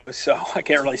of those, so I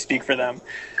can't really speak for them.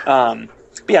 But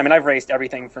yeah, I mean, I've raced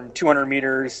everything from 200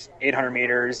 meters, 800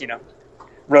 meters,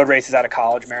 road races out of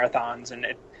college, marathons, and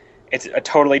it's a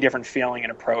totally different feeling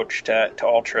and approach to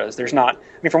ultras. There's not,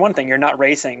 I mean, for one thing, you're not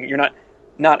racing, you're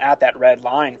not at that red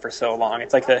line for so long.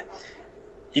 It's like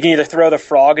you can either throw the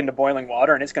frog into boiling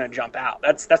water and it's going to jump out.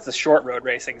 That's the short road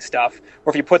racing stuff.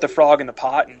 Or if you put the frog in the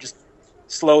pot and just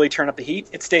slowly turn up the heat,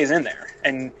 it stays in there,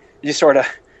 and you sort of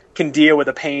can deal with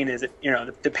the pain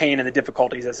the pain and the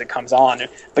difficulties as it comes on.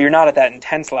 But you're not at that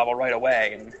intense level right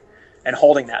away and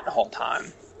holding that the whole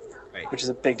time, which is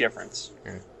a big difference.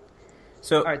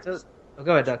 So, all right,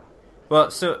 go ahead, Doug.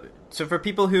 Well, so for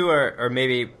people who are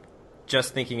maybe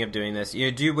just thinking of doing this,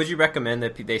 would you recommend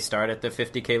that they start at the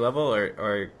 50K level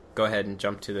or go ahead and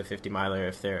jump to the 50 miler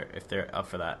if they're up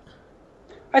for that?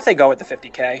 I'd say go with the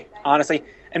 50K, honestly,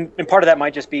 and part of that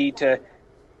might just be to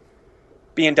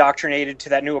be indoctrinated to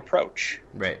that new approach.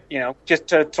 Right. Just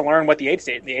to learn what the aid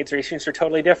stations are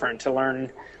totally different, to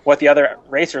learn what the other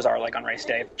racers are like on race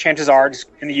day. Chances are,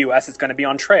 in the U.S., it's going to be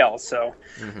on trails, so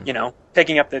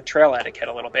picking up the trail etiquette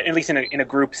a little bit, at least in a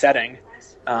group setting,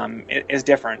 is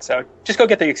different. So just go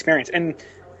get the experience. And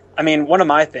I mean, one of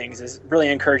my things is really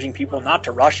encouraging people not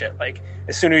to rush it. Like,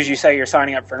 as soon as you say you're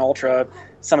signing up for an ultra,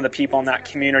 some of the people in that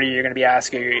community you're going to be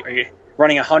asking, are you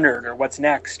running 100 or what's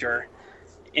next,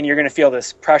 and you're going to feel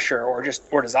this pressure or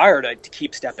desire to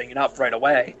keep stepping it up right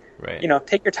away. Right.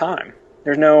 Take your time.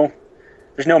 There's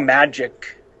no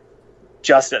magic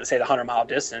just at, say, the 100-mile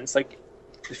distance. Like,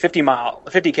 the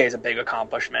 50K is a big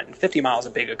accomplishment, and 50 miles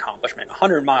is a big accomplishment.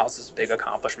 100 miles is a big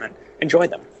accomplishment. Enjoy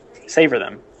them. Savor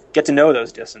them. Get to know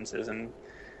those distances, and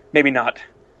maybe not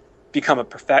become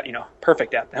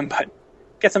perfect at them, but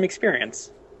get some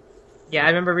experience. Yeah, I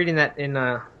remember reading that in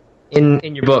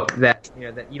your book that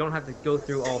that you don't have to go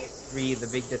through all three of the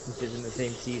big distances in the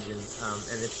same season,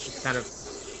 and it's just kind of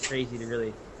crazy to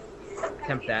really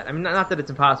attempt that. I mean, not that it's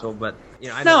impossible, but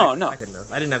I couldn't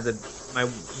have. I didn't have my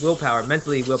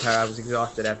mentally willpower. I was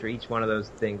exhausted after each one of those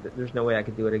things. There's no way I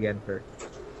could do it again for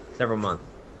several months.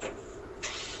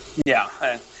 Yeah,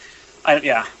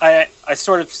 I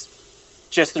sort of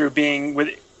just through being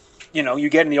you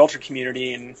get in the ultra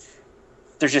community and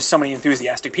there's just so many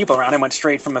enthusiastic people around. I went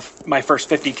straight from my first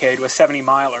 50K to a 70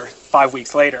 miler 5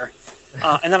 weeks later.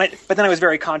 But then I was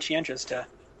very conscientious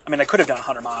I could have done a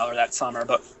 100 miler that summer,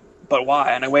 but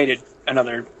why? And I waited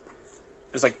it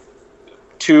was like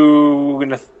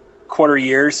 2.25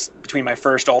 years between my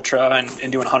first ultra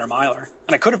and doing a 100 miler.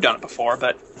 And I could have done it before,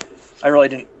 but I really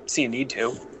didn't see a need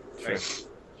to. Sure.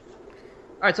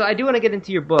 All right, so I do want to get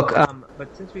into your book,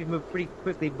 but since we've moved pretty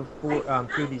quickly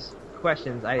through these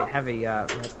questions, I have a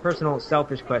personal,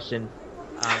 selfish question.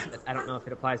 That I don't know if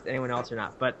it applies to anyone else or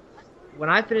not, but when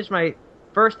I finished my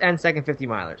first and second 50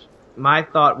 milers, my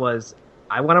thought was,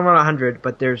 I want to run 100,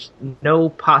 but there's no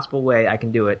possible way I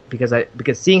can do it because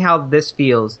seeing how this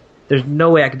feels, there's no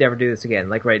way I could ever do this again.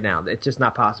 Like right now, it's just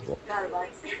not possible.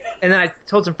 And then I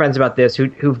told some friends about this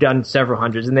who've done several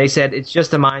hundreds, and they said it's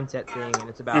just a mindset thing, and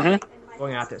it's about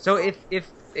going out there. So if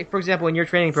for example, in your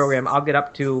training program, I'll get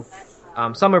up to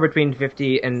somewhere between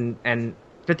 50 and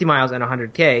 50 miles and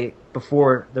 100K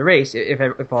before the race,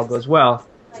 if all goes well.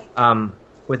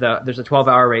 There's a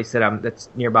 12-hour race that's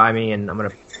nearby me, and I'm going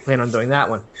to plan on doing that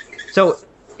one. So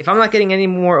if I'm not getting any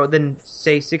more than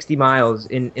say 60 miles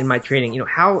in my training,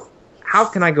 how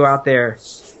can I go out there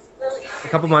a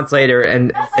couple months later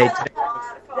and say today,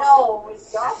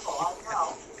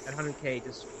 at 100K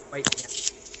just fight me?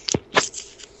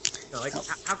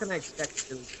 How can I expect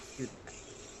to do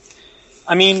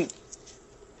that?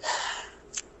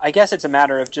 I guess it's a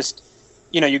matter of just,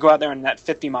 you go out there in that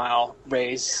 50-mile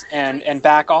race and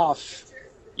back off.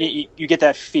 You get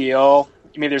that feel.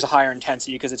 Maybe there's a higher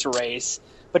intensity because it's a race,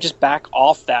 but just back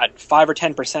off that 5 or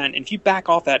 10%. And if you back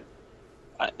off that,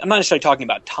 I'm not necessarily talking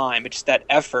about time, but just that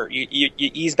effort. You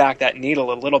ease back that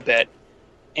needle a little bit,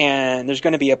 and there's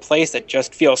going to be a place that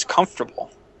just feels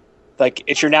comfortable. Like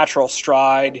it's your natural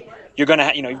stride. You're going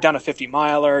to, you've done a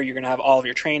 50-miler. You're going to have all of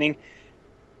your training.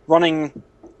 Running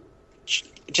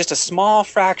just a small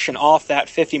fraction off that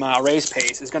 50-mile race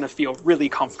pace is going to feel really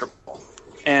comfortable.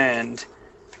 And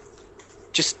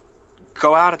just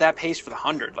go out at that pace for the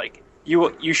 100. Like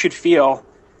you should feel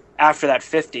after that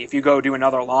 50, if you go do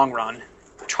another long run,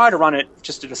 try to run it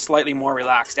just at a slightly more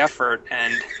relaxed effort,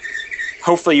 and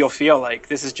hopefully you'll feel like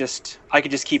this is just, I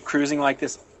could just keep cruising like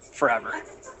this forever.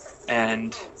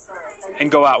 And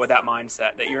go out with that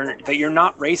mindset that you're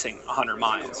not racing 100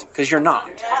 miles, because you're not.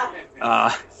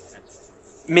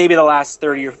 Maybe the last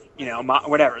 30 or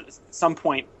whatever, at some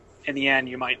point in the end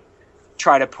you might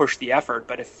try to push the effort,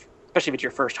 but especially if it's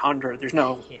your first 100, there's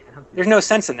no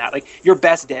sense in that. Like your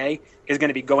best day is going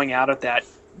to be going out at that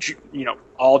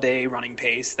all day running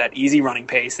pace, that easy running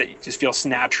pace that just feels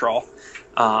natural.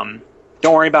 Don't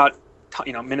worry about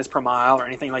minutes per mile or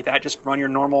anything like that. Just run your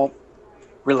normal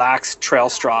relaxed trail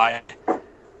stride,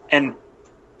 and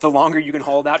the longer you can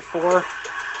hold that for,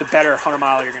 the better 100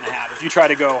 mile you're going to have. If you try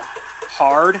to go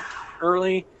hard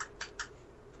early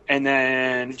and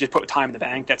then just put time in the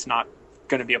bank, that's not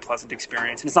going to be a pleasant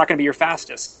experience, and it's not going to be your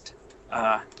fastest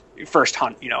first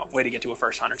hunt way to get to a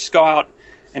first 100. Just go out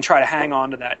and try to hang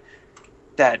on to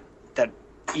that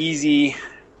easy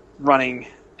running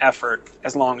effort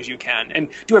as long as you can, and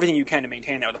do everything you can to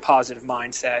maintain that with a positive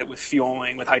mindset, with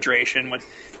fueling, with hydration, with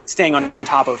staying on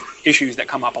top of issues that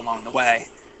come up along the way.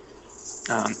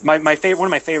 One of my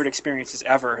favorite experiences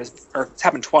ever it's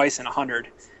happened twice in 100.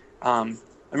 I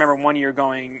remember one year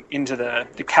going into the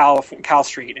Cal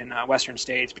Street in Western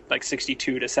States, like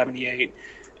 62 to 78,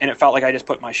 and it felt like I just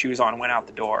put my shoes on and went out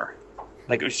the door.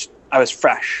 Like I was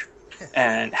fresh,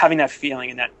 and having that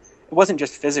feeling, and that it wasn't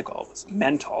just physical, it was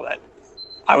mental, that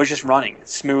I was just running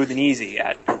smooth and easy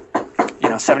at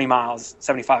 70 miles,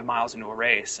 75 miles into a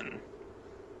race, and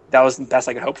that was the best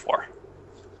I could hope for.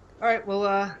 All right,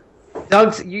 well,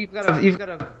 Doug, you've got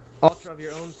a ultra of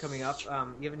your own coming up.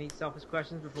 You have any selfish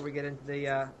questions before we get into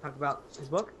the talk about his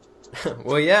book?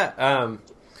 Well, yeah,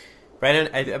 Brandon,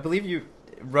 I believe you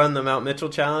run the Mount Mitchell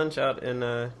Challenge out in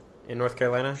North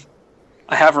Carolina.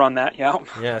 I have run that, yeah.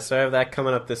 Yeah, so I have that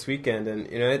coming up this weekend, and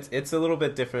it's a little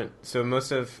bit different. So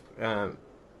most of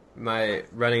my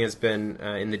running has been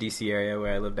in the DC area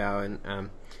where I live now,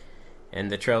 and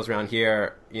the trails around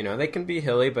here, they can be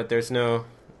hilly, but there's no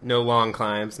long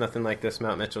climbs, nothing like this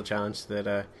Mount Mitchell Challenge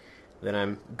that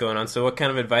I'm going on. So what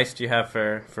kind of advice do you have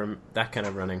for that kind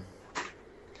of running?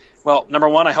 Well, number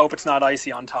one, I hope it's not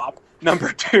icy on top.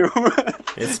 Number two,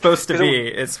 it's supposed to be.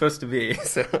 It's supposed to be.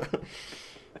 So.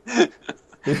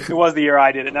 It was the year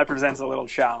I did it, and that presents a little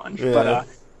challenge. Yeah.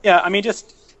 But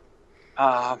just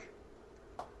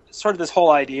sort of this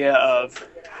whole idea of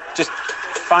just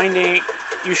finding,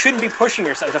 you shouldn't be pushing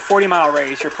yourself. It's a 40-mile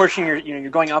race. You're pushing you're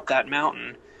going up that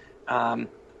mountain. Don't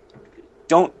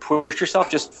don't push yourself.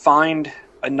 Just find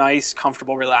a nice,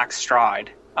 comfortable, relaxed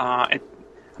stride. I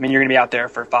mean, you're going to be out there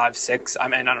for 5, 6. I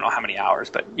mean, I don't know how many hours,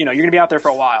 but you're going to be out there for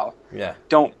a while. Yeah.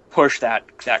 Don't push that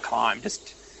climb.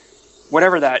 Just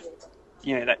whatever that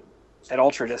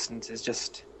ultra distance is.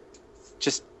 Just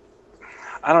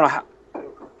I don't know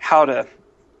how to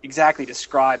exactly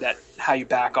describe that. How you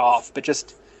back off, but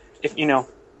just if you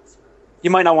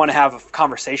might not want to have a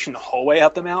conversation the whole way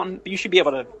up the mountain, but you should be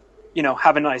able to,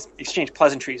 have a nice exchange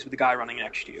pleasantries with the guy running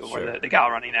next to you or the gal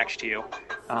running next to you.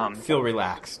 Feel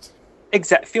relaxed.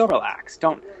 Feel relaxed.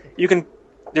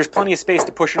 There's plenty of space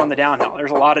to push it on the downhill.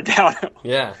 There's a lot of downhill.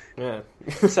 Yeah.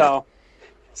 So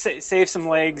save some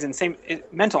legs and same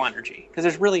mental energy. Because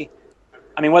there's really,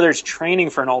 whether it's training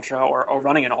for an ultra or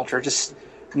running an ultra, just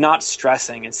not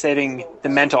stressing and saving the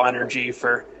mental energy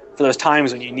for those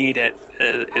times when you need it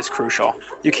is crucial.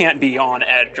 You can't be on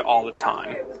edge all the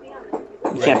time.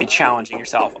 You can't be challenging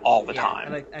yourself all the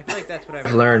time. I feel like that's what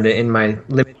I've learned in my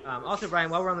limit. Also, Brian,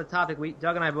 while we're on the topic,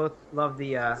 Doug and I both love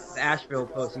the Asheville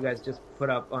post you guys just put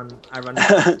up on iRun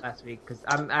last week, because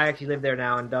I actually live there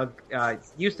now, and Doug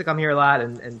used to come here a lot,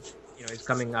 and he's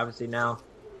coming obviously now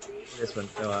to this one.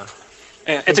 So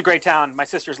it's a great town. My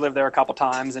sisters lived there a couple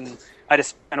times, and I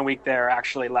just spent a week there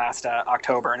actually last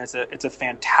October, and it's a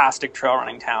fantastic trail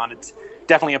running town. It's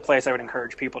definitely a place I would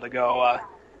encourage people to go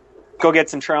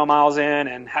get some trail miles in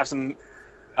and have some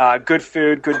good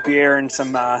food, good beer, and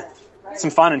some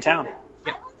fun in town.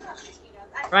 Yep.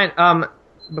 Ryan,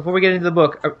 before we get into the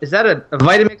book, is that a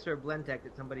Vitamix or a Blendtec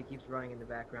that somebody keeps running in the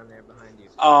background there behind you?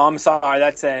 Oh, I'm sorry.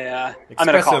 That's I'm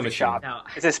at a coffee shop. No.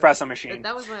 It's an espresso machine.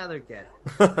 That was my other guess.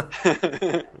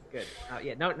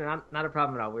 Good. Not a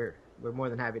problem at all. We're more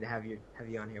than happy to have you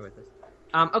on here with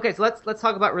us. Okay, so let's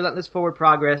talk about Relentless Forward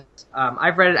Progress.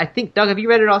 I've read it. I think, Doug, have you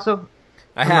read it also?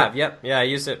 I have. Yep. Yeah, I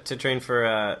used it to train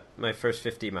for my first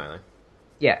 50-miler.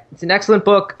 Yeah, it's an excellent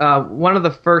book. One of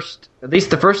the first, at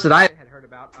least the first that I had heard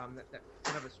about, that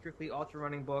kind of a strictly ultra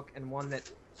running book, and one that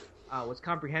was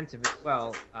comprehensive as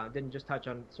well. Didn't just touch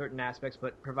on certain aspects,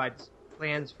 but provides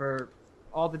plans for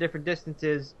all the different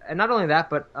distances, and not only that,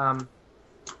 but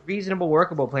reasonable,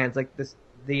 workable plans like this.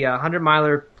 The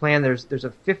 100-miler plan. There's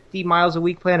a 50 miles a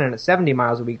week plan and a 70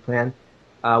 miles a week plan,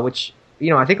 which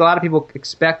I think a lot of people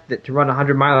expect that to run a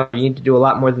 100-miler you need to do a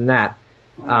lot more than that.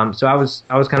 So I was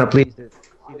kind of pleased to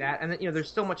see that. And then,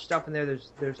 there's so much stuff in there.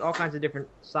 There's all kinds of different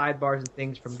sidebars and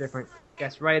things from different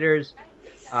guest writers.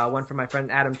 One from my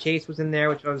friend Adam Chase was in there,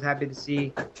 which I was happy to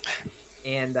see.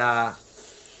 And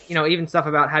even stuff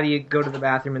about how do you go to the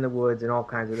bathroom in the woods and all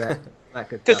kinds of that.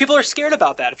 Because people are scared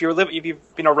about that. If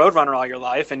you've been a road runner all your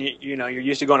life and you're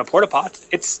used to going to porta pots,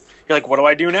 you're like, what do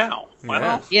I do now?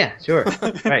 Well, yeah, sure,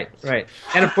 right.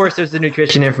 And of course, there's the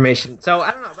nutrition information. So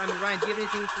I don't know. Ryan, do you have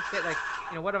anything to say? Like,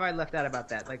 what have I left out about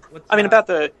that? Like, what's about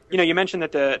the you mentioned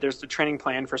that there's the training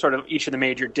plan for sort of each of the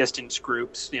major distance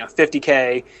groups.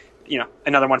 50K,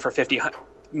 another one for 50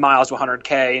 miles to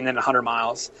 100K, and then 100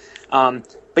 miles.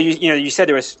 But you said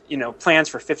there was plans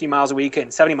for 50 miles a week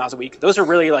and 70 miles a week. Those are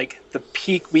really like the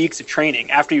peak weeks of training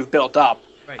after you've built up.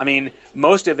 Right.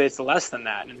 Most of it's less than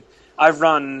that. And I've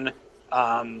run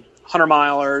 100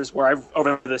 milers where I've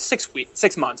over the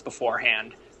 6 months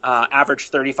beforehand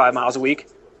averaged 35 miles a week.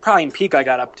 Probably in peak I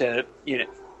got up to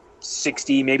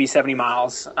 60, maybe 70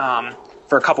 miles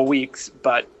for a couple weeks.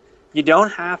 But you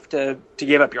don't have to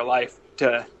give up your life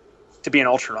to be an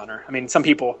ultra runner. Some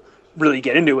people really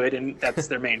get into it and that's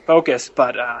their main focus,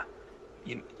 but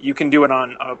you can do it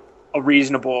on a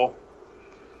reasonable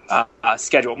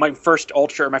schedule. My first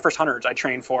 100s I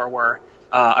trained for were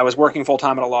I was working full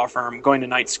time at a law firm, going to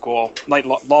night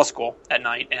law school at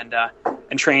night, and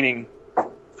training,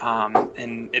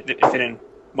 and it fit in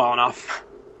well enough.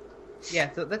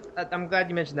 Yeah, so I'm glad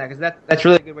you mentioned that, because that's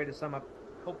really a good way to sum up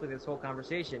hopefully this whole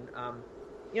conversation.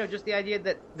 Just the idea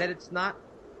that it's not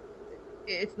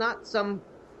some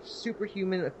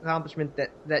superhuman accomplishment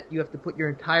that you have to put your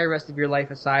entire rest of your life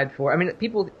aside for.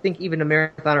 People think even a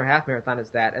marathon or half marathon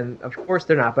is that, and of course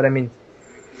they're not. But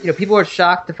people are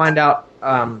shocked to find out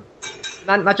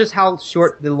not just how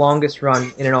short the longest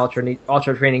run in an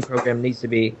ultra training program needs to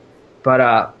be,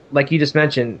 but like you just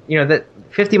mentioned, that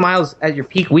 50 miles at your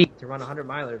peak week to run 100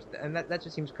 milers, and that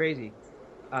just seems crazy.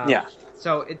 Yeah.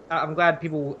 So I'm glad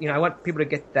people, I want people to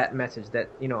get that message that,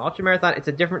 ultramarathon, it's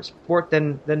a different sport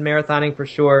than marathoning for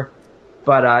sure,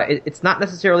 but it's not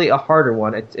necessarily a harder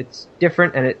one. It's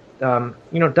different, and it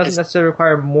doesn't necessarily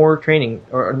require more training,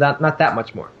 or not that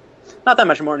much more. Not that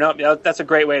much more. No, that's a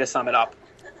great way to sum it up.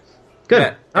 Good.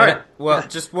 Yeah. All right. Well,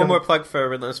 just one more plug for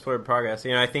Relentless Forward Progress.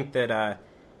 I think that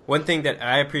one thing that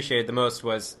I appreciated the most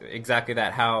was exactly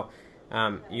that, how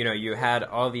you had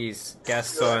all these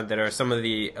guests on that are some of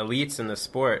the elites in the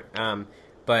sport,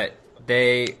 but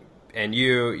they and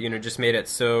you just made it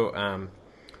so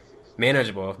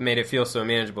manageable, made it feel so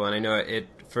manageable. And I know it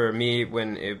for me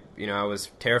when I was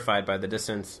terrified by the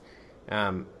distance.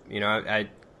 I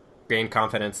gained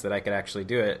confidence that I could actually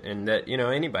do it, and that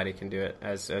anybody can do it,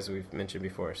 as we've mentioned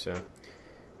before. So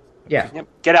yeah, yep.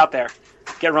 Get out there,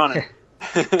 get running.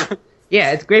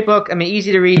 Yeah, it's a great book. I mean,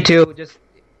 easy to read too. Just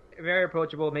very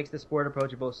approachable. Makes the sport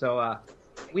approachable. So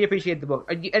we appreciate the book.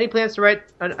 Any plans to write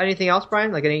anything else,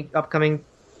 Brian? Like any upcoming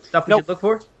stuff we should look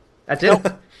for? That's it.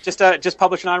 Nope. Just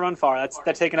publish an I Run Far.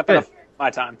 That's taking up enough of my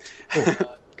time. Cool.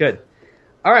 Good.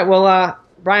 All right. Well,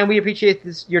 Brian, we appreciate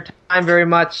your time very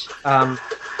much.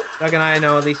 Doug and I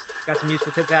know at least got some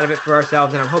useful tips out of it for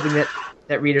ourselves, and I'm hoping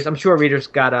that readers, I'm sure readers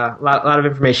got a lot of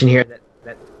information here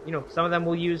that some of them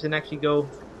will use and actually go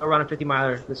around a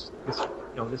 50-miler this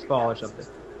fall or something.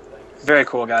 Very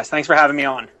cool, guys. Thanks for having me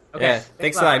on. Okay. Yeah,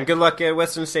 thanks a lot, and good luck at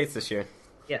Western States this year.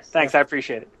 Yes. Thanks, I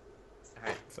appreciate it. All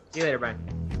right. See you later, Brian.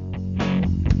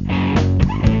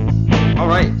 All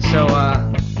right, so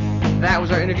that was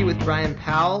our interview with Brian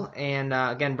Powell, and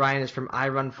again, Brian is from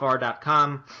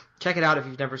irunfar.com. Check it out if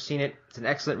you've never seen it. It's an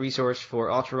excellent resource for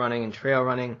ultra running and trail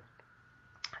running.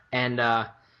 And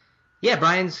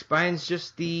Brian's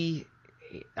just I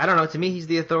don't know, to me he's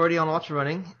the authority on ultra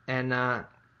running. And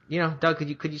Doug,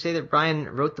 could you say that Brian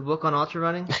wrote the book on ultra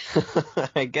running?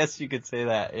 I guess you could say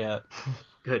that, yeah.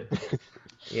 Good.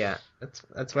 Yeah,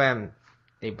 that's why I'm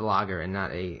a blogger and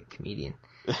not a comedian.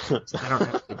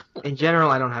 In general,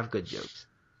 I don't have good jokes.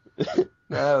 That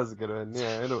was a good one.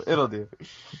 Yeah, it'll do.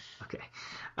 Okay.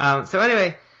 So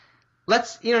anyway, now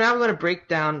we're going to break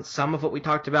down some of what we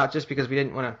talked about, just because we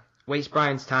didn't want to waste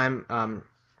Brian's time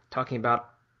talking about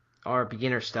our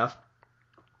beginner stuff.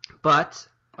 But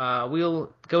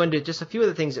we'll go into just a few of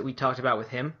the things that we talked about with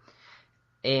him.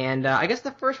 And I guess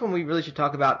the first one we really should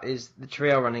talk about is the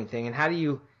trail running thing, and how do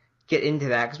you get into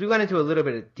that? Because we went into a little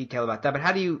bit of detail about that, but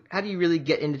how do you really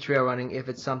get into trail running if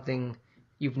it's something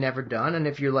you've never done, and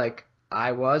if you're like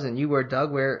I was and you were,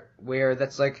 Doug, where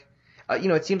that's like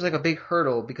it seems like a big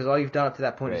hurdle because all you've done up to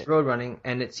that point is road running,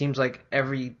 and it seems like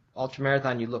every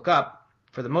ultramarathon you look up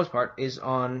for the most part is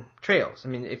on trails. I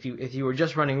mean, if you were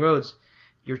just running roads,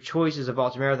 your choices of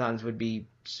ultramarathons would be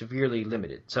severely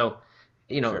limited. So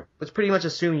Sure. Let's pretty much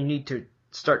assume you need to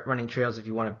start running trails if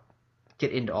you want to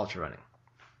get into ultra running.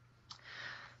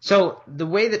 So the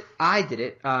way that I did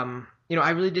it, I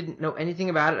really didn't know anything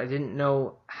about it. I didn't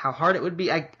know how hard it would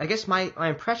be. I guess my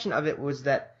impression of it was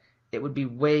that it would be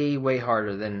way, way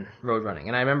harder than road running.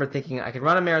 And I remember thinking I could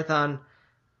run a marathon,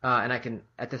 and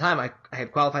at the time I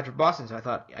had qualified for Boston, so I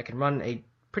thought I could run a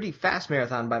pretty fast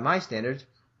marathon by my standards.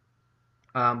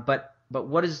 But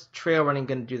what is trail running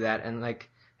going to do that? And like,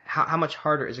 how much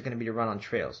harder is it going to be to run on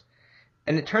trails?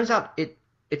 And it turns out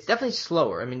it's definitely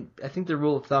slower. I mean, I think the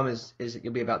rule of thumb is that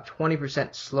you'll be about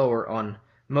 20% slower on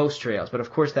most trails. But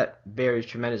of course that varies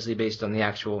tremendously based on the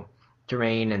actual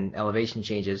terrain and elevation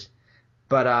changes.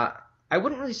 But I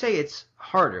wouldn't really say it's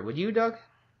harder. Would you, Doug?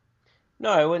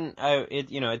 No, I wouldn't.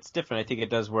 It's different. I think it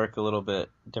does work a little bit,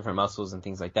 different muscles and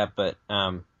things like that. But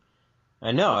I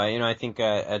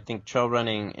think trail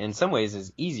running in some ways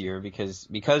is easier because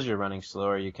you're running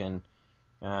slower. You can,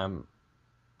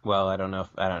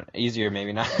 easier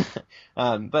maybe not,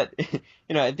 but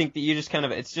I think that you just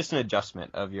it's just an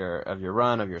adjustment of your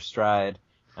run, of your stride.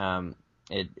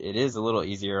 It is a little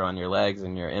easier on your legs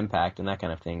and your impact and that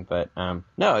kind of thing. But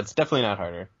no, it's definitely not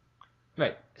harder.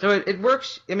 Right. So it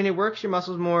works. I mean, it works your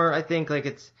muscles more. I think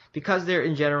it's because there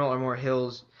in general are more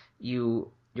hills. Your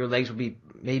legs will be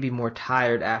maybe more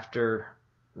tired after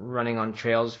running on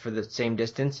trails for the same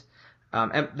distance.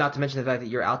 And not to mention the fact that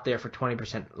you're out there for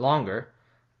 20% longer.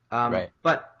 Right.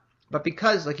 But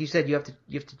because, like you said, you have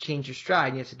to change your stride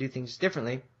and you have to do things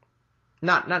differently.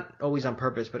 Not always on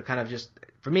purpose, but kind of just,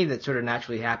 for me, that sort of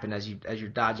naturally happened as you're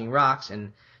dodging rocks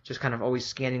and just kind of always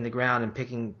scanning the ground and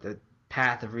picking the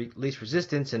path of least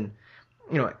resistance and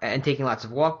taking lots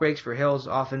of walk breaks for hills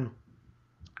often.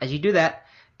 As you do that,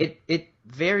 it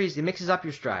varies, it mixes up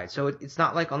your stride. So it's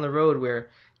not like on the road where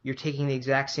you're taking the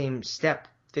exact same step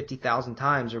 50,000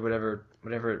 times or whatever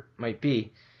it might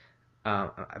be. I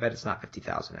bet it's not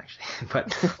 50,000 actually,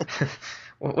 but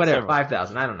whatever,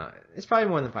 5,000. I don't know. It's probably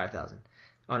more than 5,000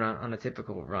 on a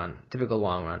typical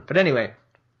long run. But anyway,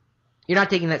 you're not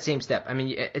taking that same step. I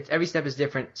mean, every step is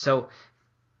different. So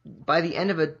by the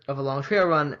end of a long trail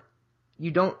run,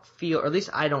 you don't feel, or at least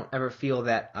I don't ever feel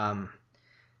that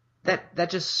that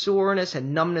just soreness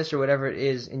and numbness or whatever it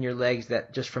is in your legs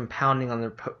that just from pounding on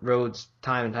the roads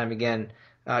time and time again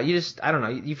You just, I don't know,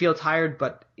 you feel tired,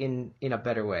 but in a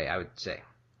better way, I would say.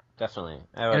 Definitely,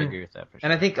 I would agree with that for sure.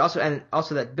 And I think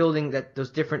also that building that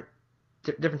those different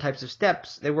types of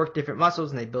steps, they work different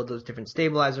muscles and they build those different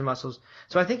stabilizer muscles.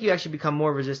 So I think you actually become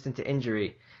more resistant to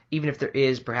injury, even if there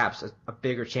is perhaps a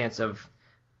bigger chance of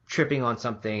tripping on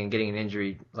something and getting an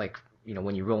injury, like, you know,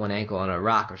 when you roll an ankle on a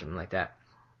rock or something like that,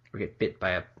 or get bit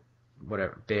by a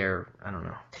bear. I don't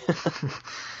know.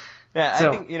 Yeah,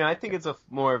 So, I think it's a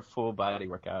more full body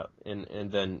workout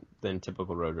than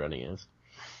typical road running is.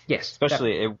 Yes,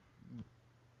 especially in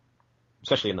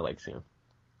the legs. You know.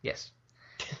 Yes.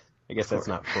 I guess that's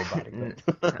not full body, but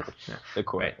no. the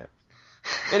core. Right.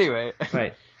 Anyway.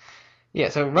 Right. Yeah.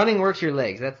 So running works your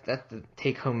legs. That's the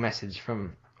take home message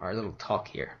from our little talk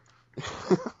here.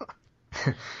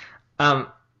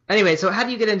 Anyway, so how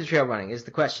do you get into trail running is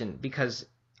the question, because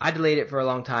I delayed it for a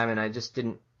long time and I just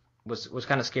was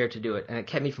kind of scared to do it, and it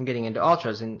kept me from getting into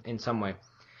ultras in some way.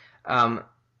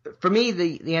 For me,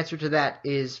 the answer to that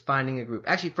is finding a group.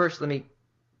 Actually, first let me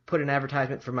put an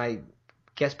advertisement for my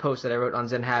guest post that I wrote on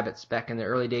Zen Habits back in the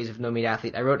early days of No Meat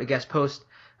Athlete. I wrote a guest post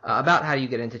about how you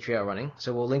get into trail running,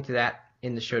 so we'll link to that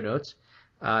in the show notes,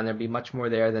 and there'll be much more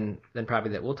there than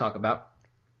probably that we'll talk about.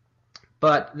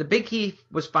 But the big key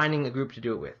was finding a group to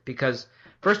do it with, because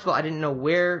first of all, I didn't know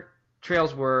where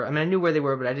trails were. I mean, I knew where they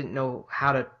were, but I didn't know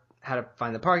how to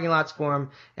find the parking lots for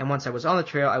them. And once I was on the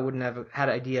trail, I wouldn't have had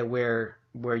an idea where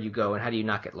you go and how do you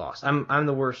not get lost. I'm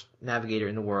the worst navigator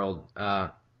in the world,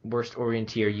 worst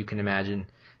orienteer you can imagine.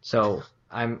 So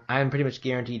I'm pretty much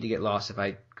guaranteed to get lost if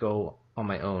I go on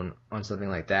my own on something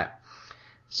like that.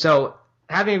 So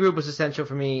having a group was essential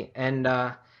for me, and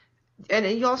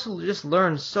you also just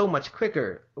learn so much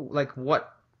quicker, like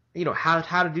what, you know, how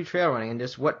to do trail running and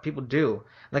just what people do.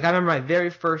 Like I remember my very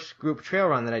first group trail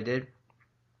run that I did,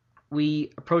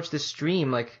 we approached this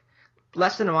stream like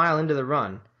less than a mile into the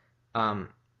run. And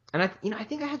I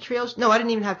think I had trails. No, I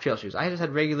didn't even have trail shoes. I just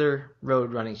had regular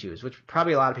road running shoes, which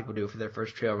probably a lot of people do for their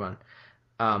first trail run,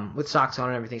 with socks on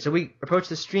and everything. So we approached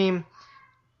the stream,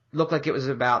 looked like it was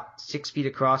about 6 feet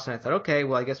across, and I thought, okay,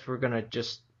 well, I guess we're going to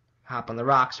just hop on the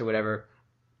rocks or whatever.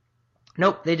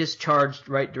 Nope, they just charged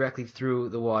right directly through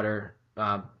the water,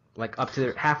 like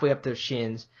halfway up their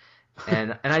shins.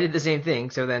 And I did the same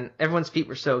thing. So then everyone's feet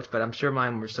were soaked, but I'm sure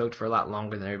mine were soaked for a lot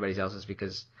longer than everybody else's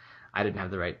because I didn't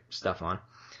have the right stuff on.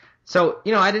 So,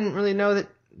 you know, I didn't really know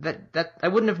that I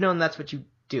wouldn't have known that's what you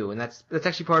do, and that's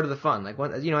actually part of the fun. Like,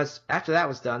 when, you know, after that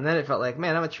was done, then it felt like,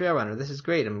 man, I'm a trail runner. This is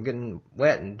great. I'm getting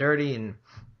wet and dirty, and,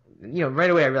 you know, right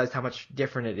away I realized how much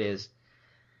different it is.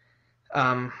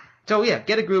 So yeah,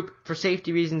 get a group for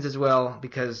safety reasons as well,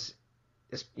 because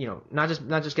it's, you know, not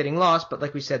just getting lost, but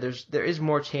like we said, there is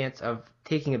more chance of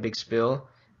taking a big spill,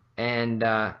 and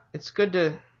it's good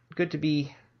to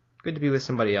be with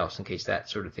somebody else in case that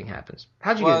sort of thing happens.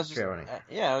 How'd you get into trail running?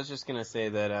 I was just gonna say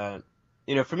that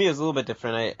you know, for me it was a little bit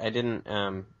different. I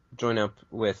didn't join up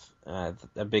with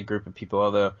a big group of people,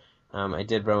 although I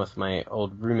did run with my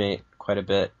old roommate quite a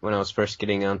bit when I was first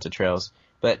getting onto trails.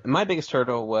 But my biggest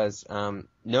hurdle was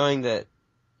knowing that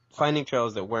finding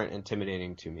trails that weren't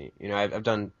intimidating to me. You know, I've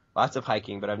done lots of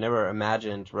hiking, but I've never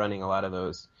imagined running a lot of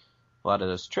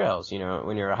those trails. You know,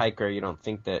 when you're a hiker, you don't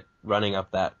think that running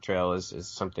up that trail is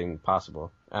something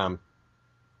possible.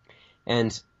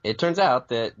 And it turns out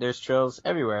that there's trails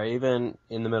everywhere, even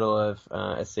in the middle of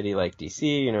a city like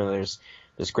DC. You know, there's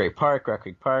this great park, Rock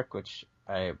Creek Park, which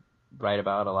I write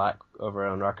about a lot over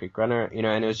on Rock Creek Runner. You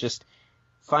know, and it was just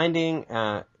finding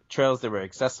trails that were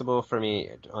accessible for me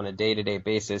on a day-to-day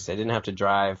basis. I didn't have to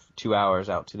drive 2 hours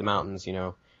out to the mountains, you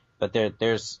know, but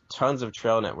there's tons of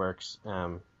trail networks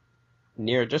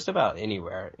near just about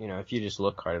anywhere. You know, if you just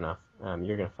look hard enough,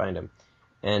 you're going to find them.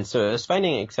 And so it was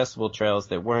finding accessible trails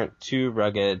that weren't too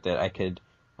rugged, that I could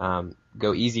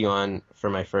go easy on for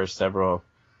my first several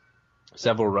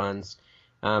runs.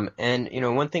 And, you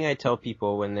know, one thing I tell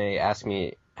people when they ask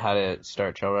me how to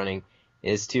start trail running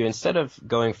is to, instead of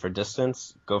going for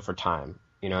distance, go for time.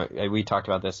 You know, we talked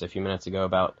about this a few minutes ago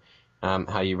about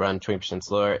how you run 20%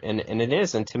 slower, and it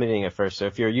is intimidating at first. So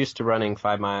if you're used to running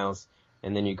 5 miles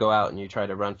and then you go out and you try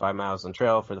to run 5 miles on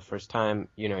trail for the first time,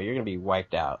 you know, you're going to be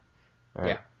wiped out. All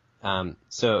right? Yeah.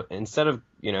 So instead of,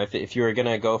 you know, if you were going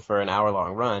to go for an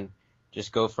hour-long run,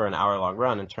 just go for an hour-long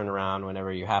run and turn around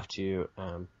whenever you have to,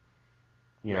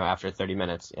 you know, after 30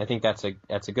 minutes. I think that's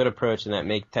a good approach,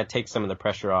 and that takes some of the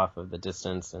pressure off of the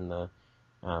distance and the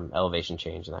elevation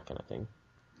change and that kind of thing.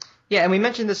 Yeah, and we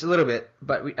mentioned this a little bit,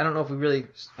 but I don't know if we really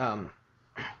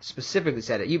specifically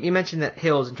said it. You mentioned that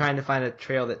hills and trying to find a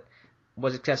trail that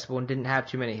was accessible and didn't have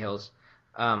too many hills.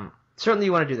 Certainly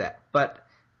you want to do that, but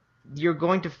you're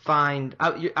going to find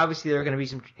obviously there are going to be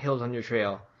some hills on your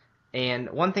trail, and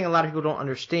one thing a lot of people don't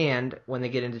understand when they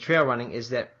get into trail running is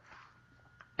that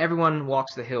everyone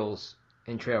walks the hills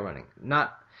in trail running.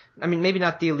 Maybe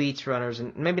not the elites runners,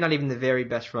 and maybe not even the very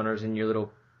best runners in your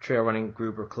little trail running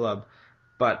group or club,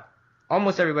 but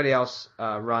almost everybody else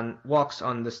walks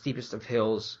on the steepest of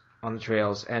hills on the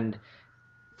trails. And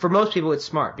for most people, it's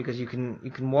smart because you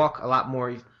can walk a lot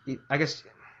more. I guess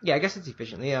it's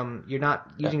efficiently. You're not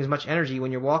using as much energy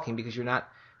when you're walking because you're not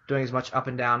doing as much up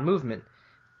and down movement.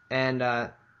 And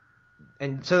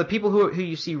so the people who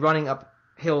you see running up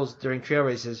hills during trail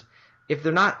races, if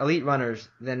they're not elite runners,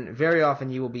 then very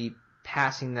often you will be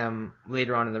passing them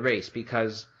later on in the race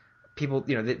because people,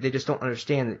 they just don't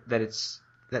understand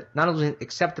that not only is it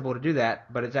acceptable to do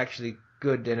that, but it's actually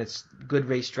good, and it's good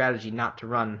race strategy not to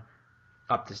run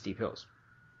up the steep hills.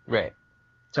 Right.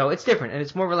 So it's different, and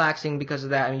it's more relaxing because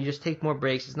of that. I mean, you just take more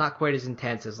breaks. It's not quite as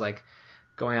intense as like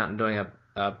going out and doing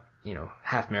a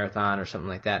half marathon or something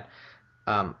like that.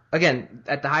 Again,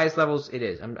 at the highest levels, it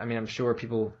is. I'm sure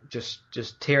people just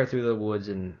tear through the woods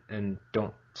and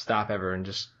don't stop ever and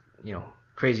just,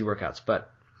 crazy workouts. But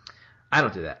I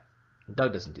don't do that.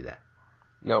 Doug doesn't do that.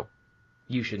 Nope.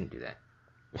 You shouldn't do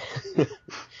that.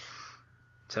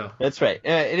 So that's right.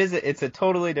 It's a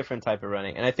totally different type of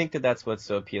running, and I think that's what's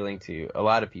so appealing to a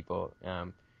lot of people,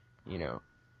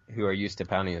 who are used to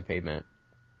pounding the pavement.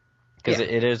 Because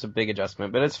it is a big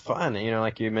adjustment, but it's fun.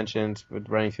 Like you mentioned with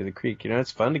running through the creek,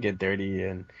 it's fun to get dirty,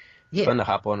 and it's fun to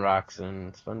hop on rocks, and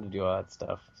it's fun to do all that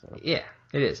stuff. So. Yeah,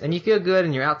 it is. And you feel good,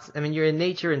 and you're out. I mean, you're in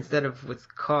nature instead of with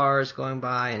cars going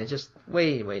by, and it's just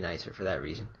way, way nicer for that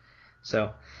reason.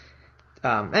 So,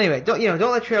 anyway, don't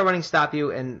let trail running stop you,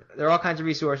 and there are all kinds of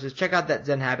resources. Check out that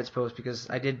Zen Habits post because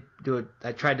I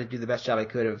tried to do the best job I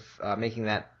could of making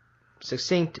that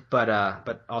succinct, but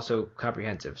also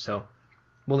comprehensive. So.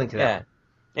 We'll link to that.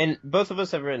 Yeah. And both of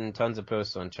us have written tons of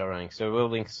posts on trail running, so we'll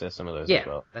link to some of those as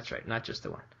well. Yeah, that's right. Not just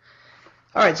the one.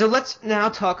 All right, so let's now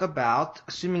talk about,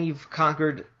 assuming you've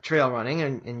conquered trail running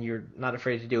and you're not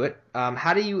afraid to do it,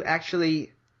 how do you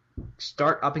actually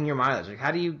start upping your mileage? Like,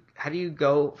 how do you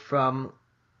go from,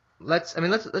 let's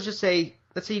just say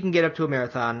you can get up to a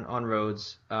marathon on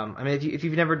roads. If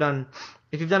you've done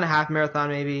a half marathon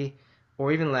maybe,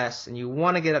 or even less, and you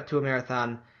want to get up to a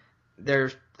marathon,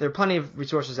 there are plenty of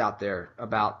resources out there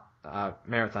about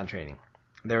marathon training.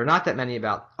 There are not that many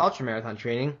about ultra marathon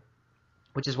training,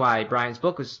 which is why Brian's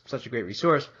book was such a great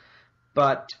resource.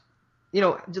 But,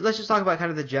 let's just talk about kind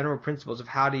of the general principles of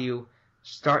how do you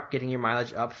start getting your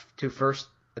mileage up to first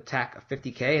attack a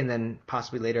 50K and then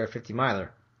possibly later a 50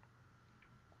 miler.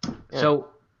 Yeah. So,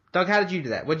 Doug, how did you do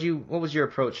that? What was your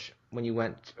approach when you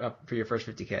went up for your first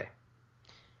 50K?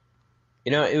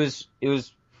 It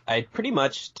was I pretty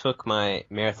much took my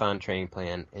marathon training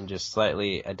plan and just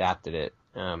slightly adapted it.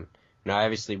 I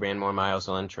obviously ran more miles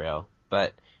on trail,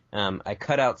 but I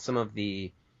cut out some of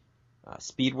the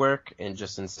speed work and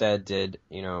just instead did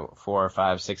 4 or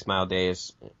 5, 6 mile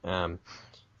days.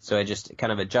 So I just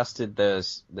kind of adjusted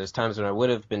those times when I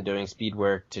would have been doing speed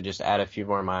work to just add a few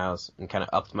more miles and kind of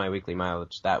upped my weekly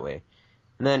mileage that way.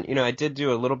 And then I did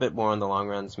do a little bit more on the long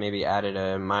runs, maybe added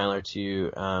a mile or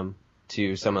two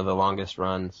to some of the longest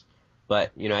runs.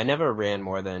 But, I never ran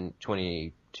more than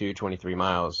 22, 23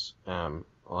 miles on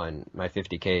my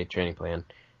 50K training plan.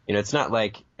 It's not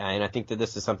like, and I think that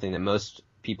this is something that most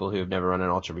people who have never run an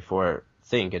ultra before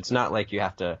think, it's not like you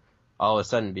have to all of a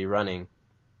sudden be running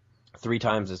 3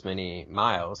 times as many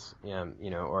miles,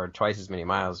 or twice as many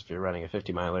miles if you're running a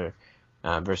 50 miler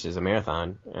versus a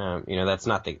marathon.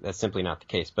 That's simply not the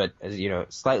case. But,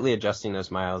 slightly adjusting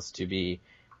those miles to be,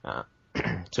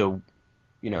 so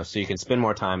you can spend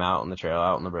more time out on the trail,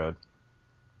 out on the road.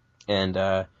 And,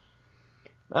 I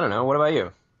don't know, what about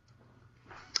you?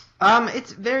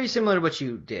 It's very similar to what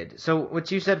you did. So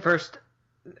what you said first,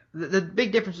 the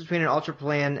big difference between an ultra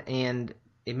plan and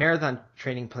a marathon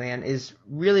training plan is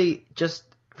really just,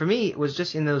 for me, it was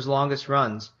just in those longest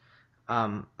runs.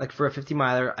 Like for a 50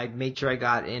 miler, I made sure I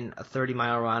got in a 30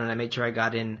 mile run and I made sure I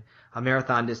got in a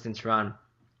marathon distance run.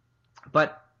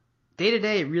 But day to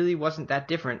day, it really wasn't that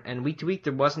different, and week to week,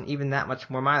 there wasn't even that much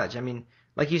more mileage. I mean,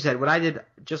 like you said, what I did,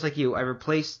 just like you, I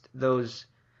replaced those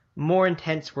more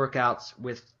intense workouts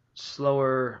with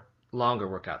slower, longer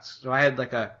workouts. So I had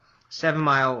like a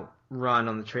 7-mile run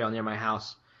on the trail near my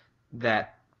house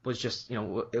that was just,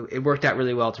 it worked out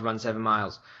really well to run 7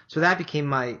 miles. So that became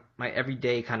my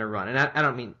everyday kind of run. And I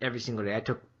don't mean every single day. I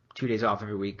took 2 days off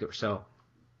every week or so.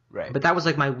 Right. But that was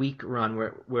like my week run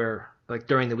where like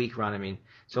during the week run, I mean.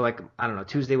 So like, I don't know,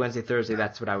 Tuesday, Wednesday, Thursday,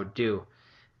 that's what I would do.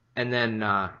 And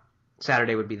then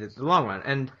Saturday would be the long run.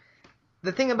 And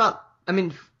the thing about, I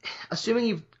mean, assuming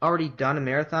you've already done a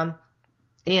marathon,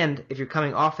 and if you're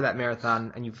coming off of that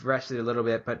marathon and you've rested a little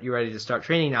bit, but you're ready to start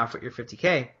training now for your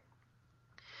 50K,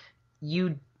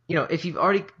 you know, if you've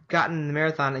already gotten the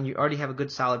marathon and you already have a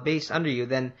good solid base under you,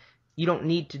 then you don't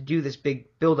need to do this big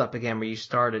build up again where you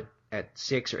start at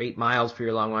 6 or 8 miles for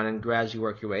your long run and gradually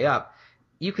work your way up.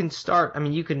 You can start, I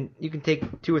mean, you can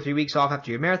take 2 or 3 weeks off after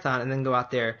your marathon and then go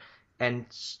out there and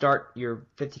start your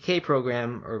 50K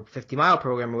program or 50-mile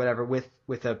program or whatever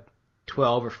with a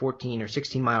 12 or 14 or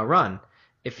 16-mile run.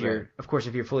 If you're, right. Of course,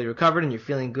 if you're fully recovered and you're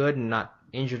feeling good and not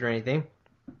injured or anything.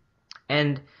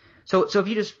 And so if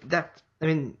you just, I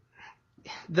mean,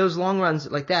 those long runs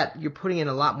like that, you're putting in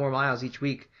a lot more miles each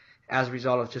week as a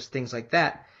result of just things like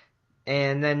that.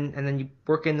 And then you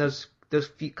work in those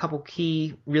couple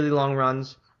key really long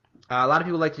runs. A lot of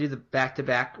people like to do the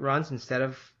back-to-back runs instead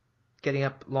of getting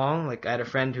up long. Like I had a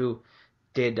friend who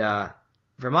did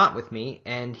Vermont with me,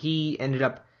 and he ended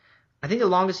up, I think the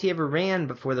longest he ever ran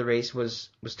before the race was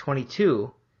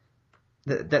 22.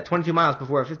 That 22 miles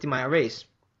before a 50-mile race.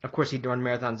 Of course, he'd run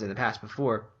marathons in the past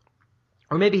before,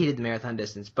 or maybe he did the marathon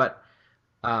distance, but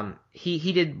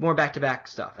he did more back-to-back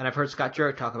stuff. And I've heard Scott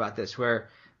Jurek talk about this, where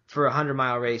for a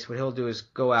 100-mile race, what he'll do is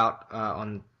go out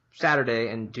on Saturday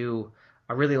and do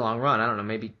a really long run. I don't know,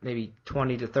 maybe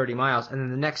 20 to 30 miles, and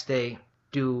then the next day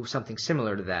do something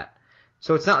similar to that.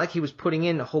 So it's not like he was putting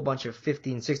in a whole bunch of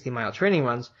 50 and 60-mile training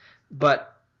runs,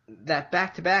 but that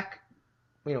back-to-back,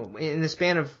 you know, in the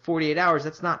span of 48 hours,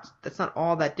 that's not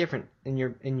all that different in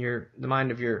the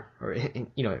mind of your, or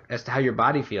you know, as to how your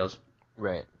body feels.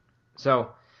 Right.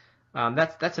 So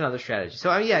that's another strategy.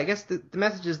 So yeah, I guess the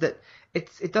message is that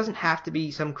it doesn't have to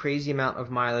be some crazy amount of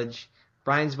mileage.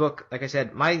 Brian's book, like I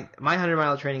said, my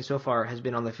 100-mile training so far has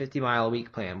been on the 50-mile a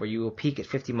week plan, where you will peak at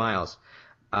 50 miles,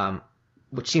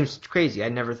 which seems crazy. I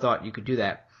never thought you could do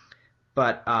that.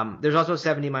 But there's also a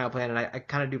 70-mile plan, and I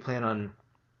kind of do plan on,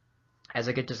 as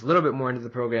I get just a little bit more into the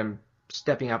program,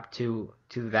 stepping up to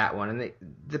that one. And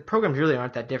the programs really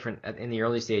aren't that different in the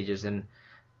early stages, and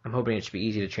I'm hoping it should be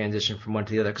easy to transition from one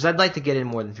to the other, because I'd like to get in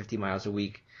more than 50 miles a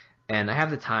week, and I have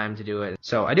the time to do it.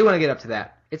 So I do want to get up to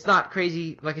that. It's not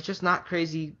crazy, like it's just not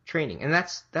crazy training. And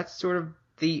that's sort of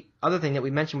the other thing that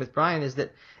we mentioned with Brian, is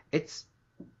that it's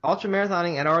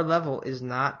ultramarathoning at our level is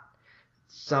not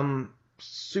some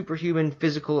superhuman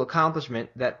physical accomplishment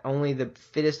that only the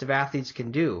fittest of athletes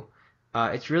can do.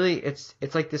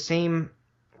 It's like the same,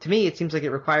 to me it seems like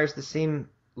it requires the same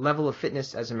level of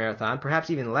fitness as a marathon, perhaps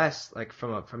even less, like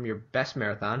from your best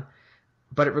marathon,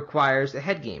 but it requires a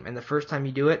head game. And the first time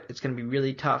you do it, it's going to be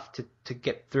really tough to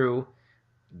get through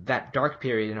that dark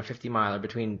period in a 50 miler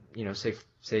between, you know, say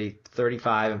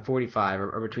 35 and 45,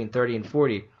 or between 30 and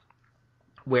 40,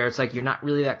 where it's like you're not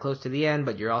really that close to the end,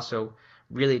 but you're also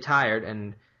really tired,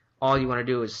 and all you want to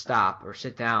do is stop or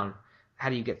sit down. How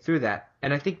do you get through that?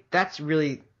 And I think that's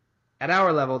really, at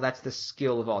our level, that's the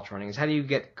skill of ultra running, is how do you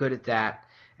get good at that,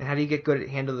 and how do you get good at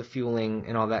handle the fueling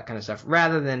and all that kind of stuff,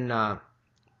 rather than a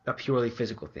purely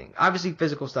physical thing. Obviously,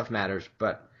 physical stuff matters,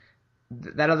 but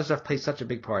that other stuff plays such a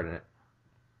big part in it.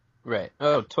 Right.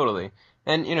 Oh, totally.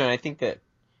 And, you know, I think that,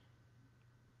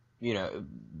 you know,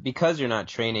 because you're not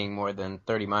training more than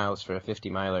 30 miles for a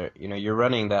 50 miler, you know, you're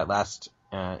running that last,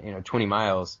 20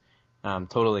 miles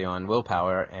totally on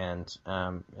willpower and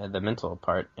the mental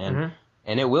part. And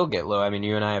and it will get low. I mean,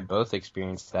 you and I have both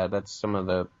experienced that. That's some of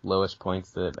the lowest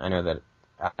points that I know that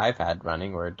I've had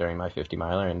running, or during my 50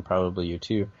 miler, and probably you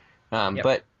too. Yep.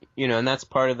 But, you know, and that's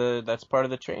part of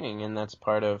the training, and that's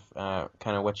part of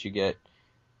kind of what you get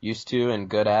used to and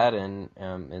good at. And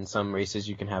in some races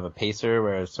you can have a pacer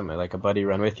where somebody like a buddy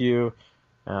run with you,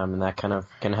 and that kind of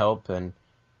can help. And,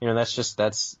 you know, that's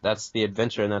the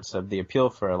adventure, and that's the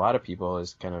appeal for a lot of people,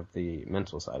 is kind of the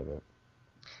mental side of it.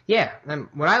 Yeah,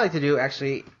 what I like to do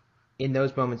actually in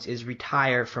those moments is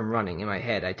retire from running in my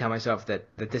head. I tell myself that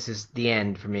this is the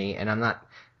end for me, and I'm not,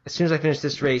 as soon as I finish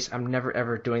this race, I'm never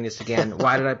ever doing this again.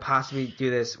 Why did I possibly do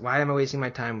this? Why am I wasting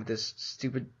my time with this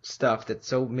stupid stuff that's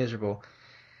so miserable?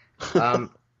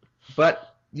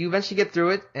 But you eventually get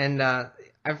through it, and I'm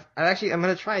going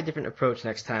to try a different approach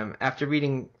next time. After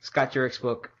reading Scott Jurek's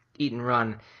book, Eat and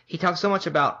Run, he talks so much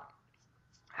about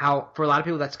how, for a lot of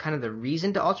people, that's kind of the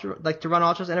reason to run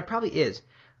ultras, and it probably is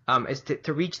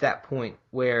to reach that point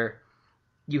where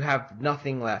you have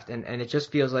nothing left, and it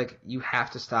just feels like you have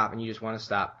to stop, and you just want to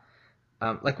stop.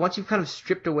 Like once you've kind of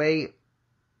stripped away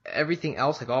everything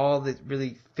else, like all the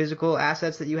really physical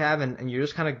assets that you have, and you're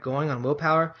just kind of going on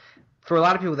willpower, for a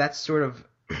lot of people, that's sort of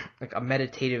like a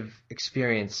meditative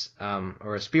experience,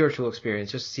 or a spiritual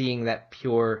experience, just seeing that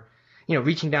pure,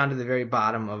 reaching down to the very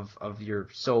bottom of your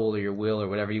soul or your will or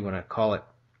whatever you want to call it,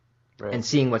 Right. and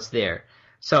seeing what's there.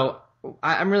 So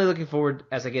I'm really looking forward,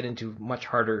 as I get into much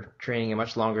harder training and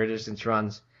much longer distance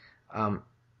runs,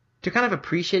 to kind of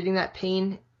appreciating that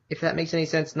pain, if that makes any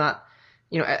sense. Not,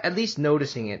 at least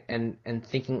noticing it and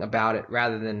thinking about it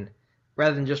rather than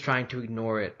just trying to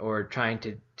ignore it or trying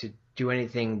to do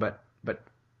anything but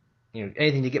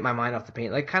anything to get my mind off the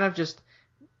pain. Like, kind of just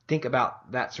think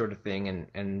about that sort of thing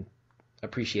and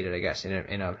appreciate it, I guess,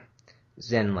 in a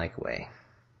Zen-like way.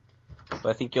 So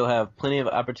I think you'll have plenty of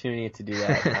opportunity to do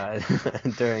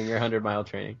that during your 100-mile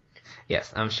training.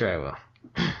 Yes, I'm sure I will.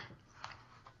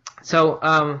 So,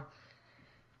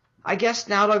 I guess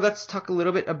now, Doug, let's talk a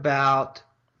little bit about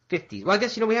 50. Well, I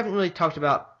guess, we haven't really talked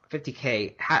about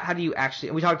 50K. How do you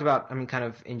actually, we talked about, kind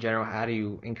of in general, how do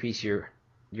you increase your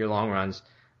long runs?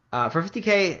 For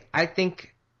 50K, I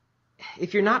think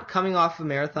if you're not coming off a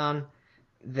marathon,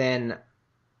 then,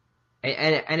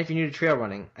 and if you're new to trail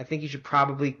running, I think you should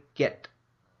probably get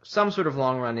some sort of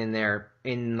long run in there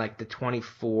in like the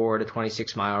 24 to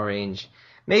 26 mile range.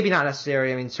 Maybe not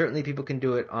necessary. Certainly people can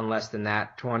do it on less than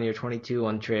that, 20 or 22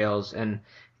 on trails, and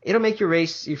it'll make your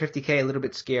 50K, a little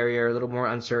bit scarier, a little more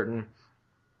uncertain.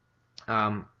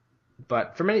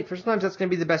 But for sometimes that's going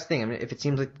to be the best thing. If it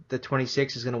seems like the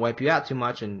 26 is going to wipe you out too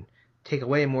much and take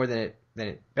away more than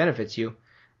it benefits you,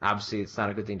 obviously it's not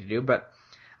a good thing to do. But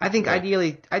I think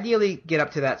ideally get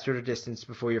up to that sort of distance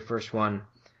before your first one.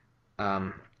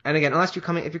 And again, if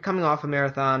you're coming off a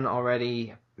marathon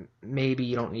already, maybe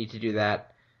you don't need to do that.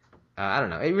 I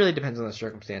don't know. It really depends on the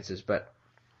circumstances, but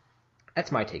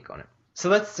that's my take on it. So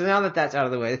now that that's out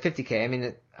of the way, the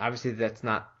 50K. Obviously that's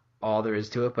not all there is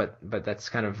to it, but that's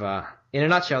kind of in a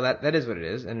nutshell that is what it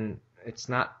is, and it's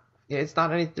not there's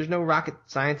no rocket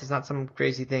science. It's not some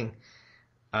crazy thing.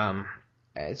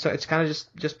 So it's kind of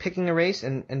just picking a race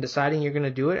and deciding you're going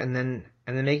to do it, and then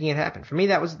making it happen. For me,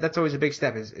 that's always a big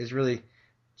step is really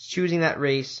choosing that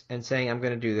race and saying I'm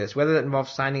going to do this, whether that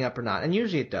involves signing up or not. And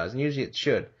usually it does, and usually it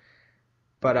should.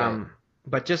 But right.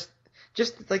 But just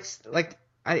like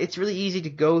it's really easy to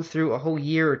go through a whole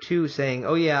year or two saying,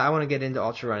 oh yeah, I want to get into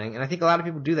ultra running. And I think a lot of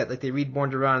people do that. Like, they read Born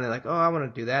to Run and they're like, oh, I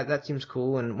want to do that. That seems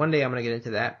cool. And one day I'm going to get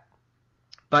into that.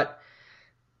 But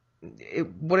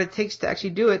what it takes to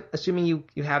actually do it, assuming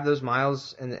you have those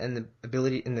miles and the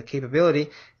ability and the capability,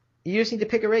 you just need to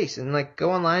pick a race and like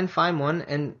go online, find one,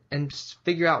 and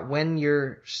figure out when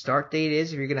your start date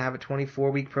is. If you're going to have a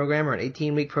 24-week program or an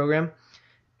 18-week program,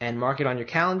 and mark it on your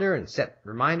calendar and set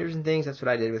reminders and things. That's what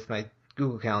I did with my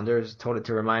Google Calendar. I told it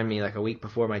to remind me like a week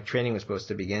before my training was supposed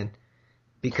to begin.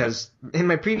 Because in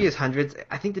my previous hundreds,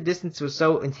 I think the distance was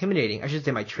so intimidating. I should say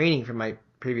my training for my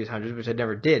previous hundreds, which I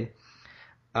never did.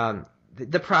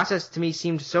 The process to me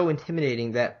seemed so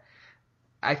intimidating that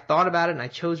I thought about it and I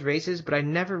chose races, but I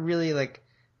never really like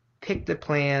picked a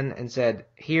plan and said,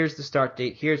 here's the start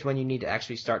date, here's when you need to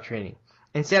actually start training.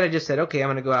 Instead, I just said, okay, I'm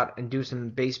going to go out and do some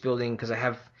base building because I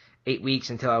have 8 weeks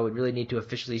until I would really need to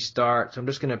officially start. So I'm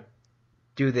just going to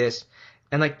do this.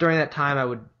 And like during that time,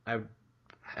 I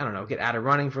don't know, get out of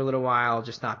running for a little while,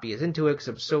 just not be as into it because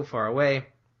I'm so far away.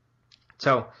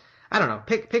 So I don't know,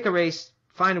 pick a race,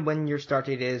 find when your start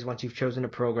date is once you've chosen a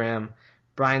program.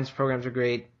 Brian's programs are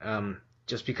great,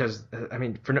 just because,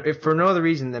 for no other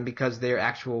reason than because they're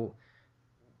actual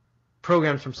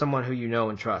programs from someone who you know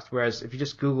and trust. Whereas if you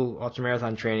just Google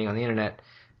ultramarathon training on the internet,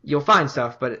 you'll find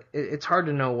stuff, but it's hard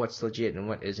to know what's legit and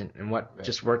what isn't, and what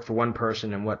just worked for one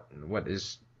person and what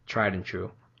is tried and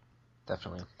true.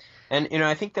 Definitely. And,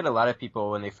 I think that a lot of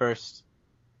people, when they first,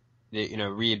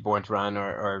 read Born to Run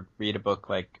or read a book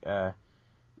like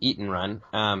Eat and Run,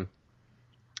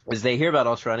 is they hear about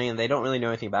ultra running and they don't really know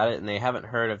anything about it, and they haven't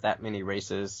heard of that many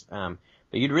races. But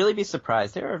you'd really be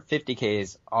surprised. There are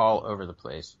 50Ks all over the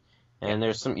place. And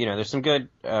there's some good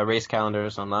race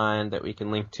calendars online that we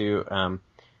can link to.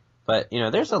 But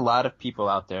there's a lot of people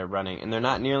out there running, and they're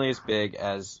not nearly as big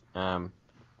as,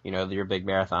 your big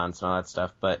marathons and all that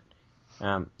stuff. But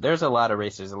there's a lot of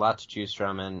races, a lot to choose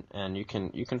from, and you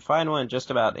can find one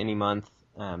just about any month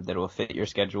that will fit your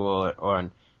schedule. Or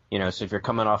so if you're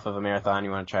coming off of a marathon, you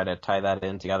want to try to tie that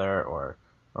in together, or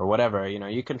whatever.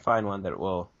 You can find one that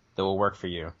will work for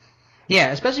you.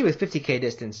 Yeah, especially with 50K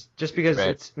distance, just because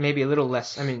Right. it's maybe a little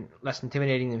less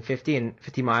intimidating than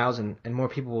 50 miles, and more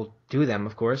people will do them,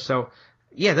 of course. So,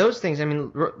 yeah, those things,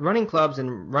 running clubs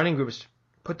and running groups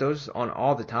put those on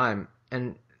all the time.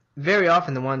 And very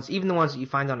often even the ones that you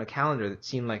find on a calendar that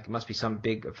seem like it must be some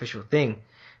big official thing,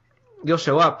 you'll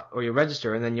show up or you'll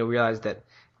register, and then you'll realize that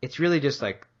it's really just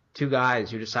like two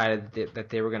guys who decided that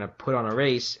they were going to put on a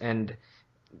race, and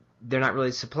they're not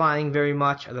really supplying very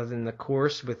much other than the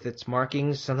course with its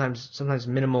markings, sometimes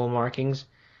minimal markings.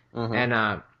 Mm-hmm.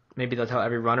 And maybe they'll tell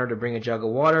every runner to bring a jug of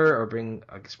water or bring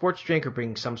a sports drink or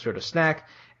bring some sort of snack.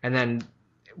 And then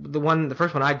the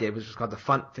first one I did was called the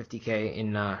Funt 50K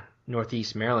in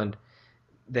Northeast Maryland.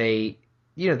 They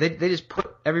just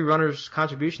put every runner's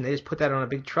contribution, they just put that on a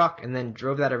big truck and then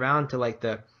drove that around to like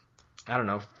the, I don't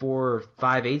know, 4 or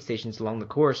 5 aid stations along the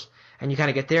course. And you kind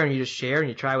of get there and you just share and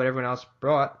you try what everyone else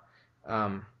brought,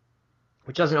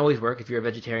 which doesn't always work if you're a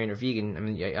vegetarian or vegan. I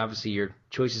mean, obviously your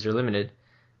choices are limited.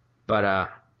 But I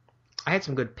had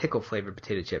some good pickle flavored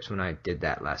potato chips when I did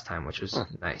that last time, which was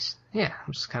nice. Yeah, it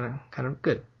was kind of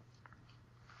good.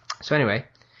 So anyway,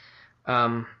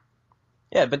 yeah.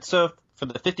 But so for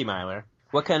the 50 miler,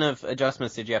 what kind of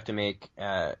adjustments did you have to make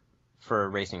for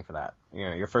racing for that?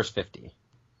 Your first 50.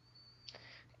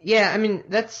 Yeah, I mean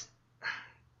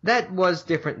that was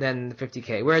different than the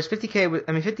 50K. Whereas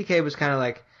 50K was kind of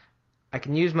like I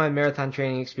can use my marathon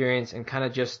training experience and kind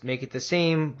of just make it the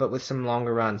same, but with some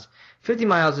longer runs. 50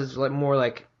 miles is more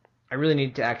like I really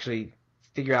need to actually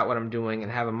figure out what I'm doing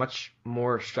and have a much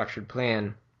more structured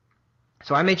plan.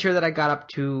 So I made sure that I got up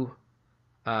to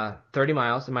 30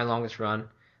 miles in my longest run.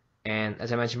 And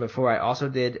as I mentioned before, I also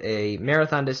did a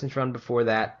marathon distance run before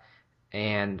that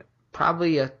and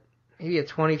probably maybe a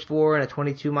 24 and a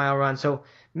 22 mile run. So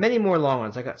many more long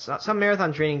runs. Like some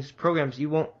marathon training programs, you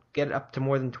won't get up to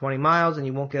more than 20 miles, and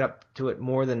you won't get up to it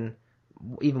more than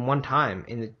even one time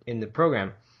in the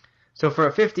program. So for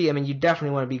a 50, I mean, you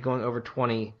definitely want to be going over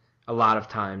 20 a lot of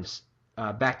times,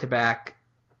 back to back,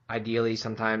 ideally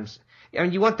sometimes. I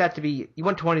mean, you want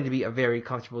 20 to be a very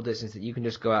comfortable distance that you can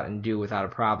just go out and do without a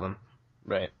problem.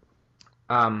 Right.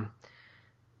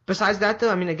 Besides that,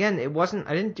 though, I mean, again,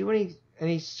 I didn't do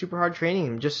any super hard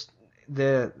training. Just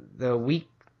the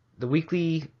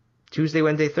weekly Tuesday,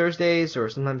 Wednesday, Thursdays, or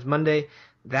sometimes Monday,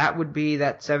 that would be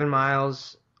that 7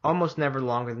 miles, almost never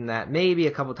longer than that. Maybe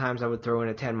a couple times I would throw in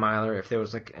a 10 miler if there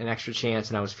was like an extra chance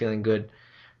and I was feeling good.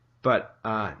 But,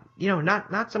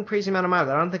 not some crazy amount of miles.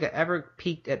 I don't think I ever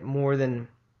peaked at more than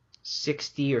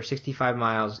 60 or 65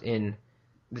 miles in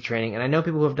the training. And I know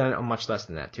people who have done it on much less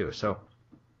than that too. So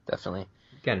definitely.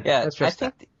 Again, yeah,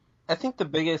 I think the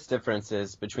biggest difference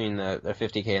is between the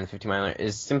 50K and the 50 miler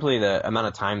is simply the amount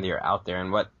of time that you're out there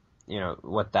and what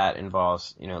that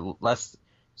involves, less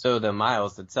so the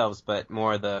miles themselves, but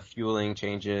more the fueling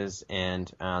changes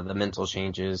and the mental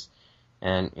changes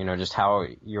and, just how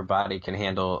your body can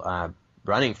handle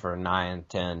running for 9,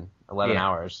 10, 11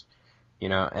 hours,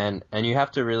 and you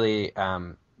have to really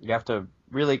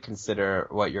consider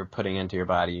what you're putting into your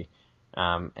body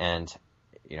and,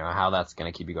 how that's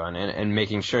going to keep you going and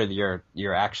making sure that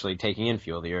you're actually taking in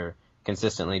fuel, that you're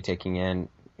consistently taking in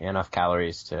enough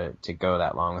calories to go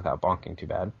that long without bonking too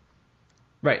bad.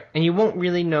 Right. And you won't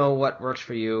really know what works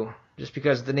for you just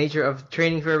because the nature of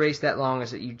training for a race that long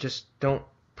is that you just don't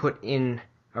put in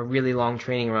a really long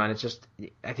training run.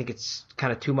 I think it's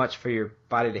kind of too much for your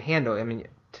body to handle. I mean,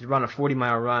 to run a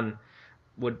 40-mile run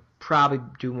would probably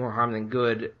do more harm than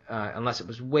good unless it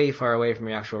was way far away from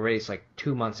your actual race, like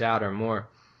 2 months out or more.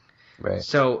 Right.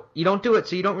 So you don't do it,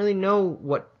 so you don't really know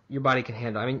what your body can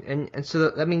handle. I mean, and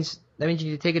so that means you need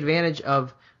to take advantage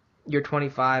of your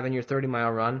 25 and your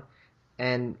 30-mile run,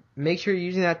 and make sure you're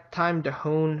using that time to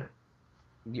hone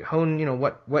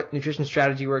what nutrition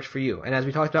strategy works for you. And as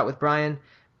we talked about with Brian,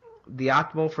 the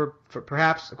optimal for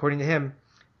perhaps, according to him,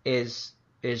 is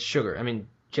sugar. I mean,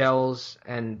 gels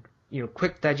and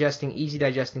quick digesting, easy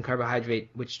digesting carbohydrate,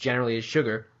 which generally is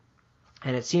sugar.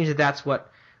 And it seems that that's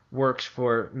what works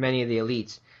for many of the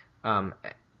elites.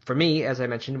 For me, as I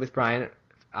mentioned with Brian,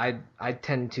 I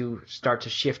tend to start to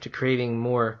shift to craving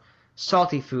more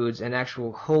salty foods and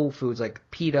actual whole foods like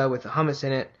pita with hummus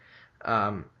in it,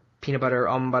 peanut butter,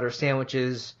 almond butter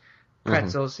sandwiches,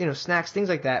 pretzels, snacks, things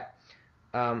like that.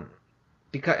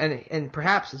 Because and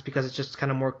perhaps it's because it's just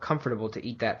kind of more comfortable to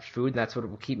eat that food, and that's what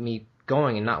will keep me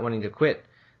going and not wanting to quit.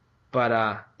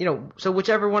 But so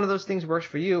whichever one of those things works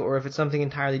for you, or if it's something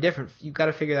entirely different, you've got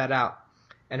to figure that out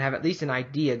and have at least an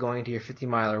idea going into your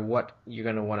 50-miler what you're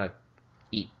going to want to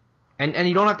eat. And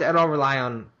you don't have to at all rely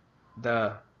on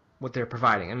what they're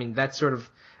providing. I mean, that's sort of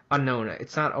unknown.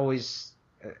 It's not always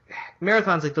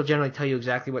marathons, like they'll generally tell you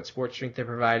exactly what sports drink they're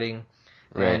providing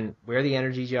and where the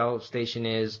energy gel station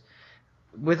is.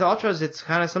 With ultras, it's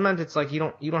kind of sometimes it's like you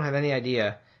don't have any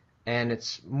idea, and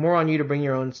it's more on you to bring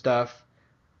your own stuff.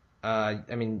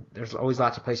 I mean, there's always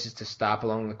lots of places to stop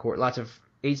along the course, lots of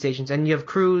aid stations, and you have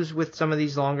crews with some of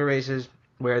these longer races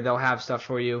where they'll have stuff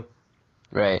for you.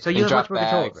 Right. So you have much more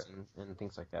control over it. And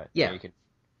things like that. Yeah.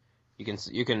 You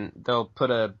they'll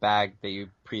put a bag that you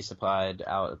pre-supplied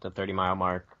out at the 30-mile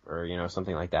mark, or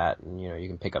something like that, and you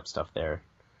can pick up stuff there.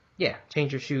 Yeah,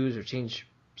 change your shoes or change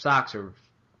socks or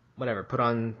whatever. Put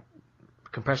on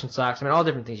compression socks. I mean, all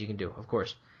different things you can do, of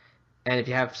course. And if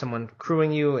you have someone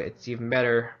crewing you, it's even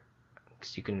better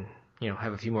because you can,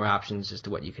 have a few more options as to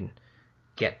what you can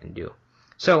get and do.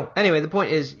 So anyway, the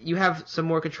point is you have some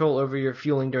more control over your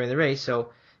fueling during the race, so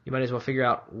you might as well figure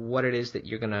out what it is that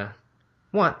you're going to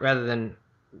want rather than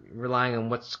relying on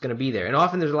what's going to be there. And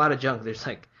often there's a lot of junk. There's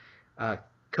like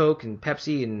Coke and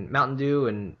Pepsi and Mountain Dew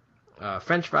and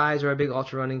French fries are a big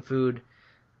ultra running food.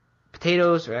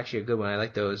 Potatoes are actually a good one. I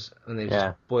like those when they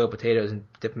just boil potatoes and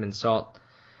dip them in salt.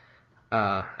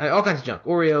 All kinds of junk.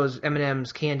 Oreos,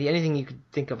 M&Ms, candy, anything you could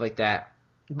think of like that.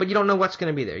 But you don't know what's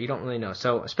going to be there. You don't really know.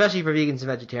 So especially for vegans and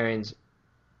vegetarians,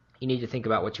 you need to think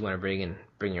about what you want to bring and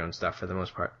bring your own stuff for the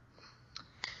most part.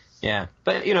 Yeah,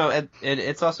 but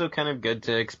it's also kind of good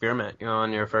to experiment,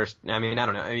 on your first. I mean, I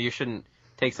don't know. You shouldn't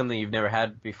take something you've never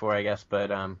had before, I guess.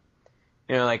 But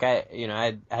like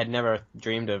I had never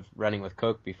dreamed of running with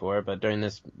Coke before, but during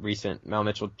this recent Mel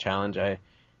Mitchell challenge, I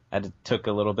took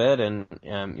a little bit and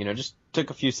just took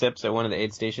a few sips at one of the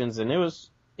aid stations, and it was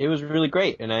really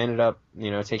great. And I ended up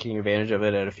taking advantage of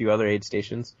it at a few other aid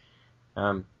stations.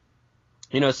 So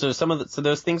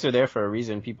those things are there for a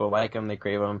reason. People like them, they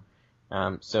crave them.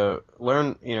 So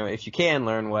learn, if you can,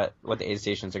 learn what the aid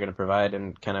stations are going to provide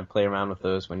and kind of play around with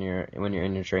those when you're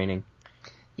in your training.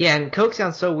 Yeah, and Coke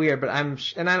sounds so weird, but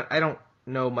I don't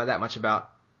know that much about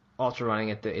ultra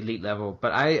running at the elite level,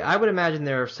 but I would imagine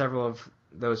there are several of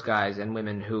those guys and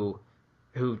women who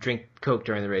drink Coke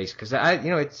during the race, because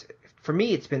it's, for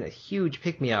me, it's been a huge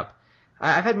pick me up.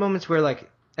 I've had moments where, like,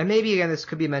 and maybe again this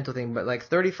could be a mental thing, but like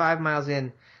 35 miles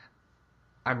in,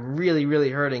 I'm really, really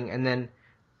hurting, and then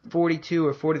 42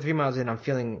 or 43 miles in, I'm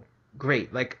feeling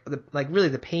great. Like really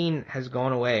the pain has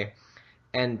gone away.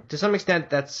 And to some extent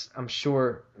that's, I'm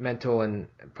sure, mental, and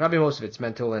probably most of it's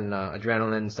mental and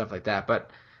adrenaline and stuff like that. But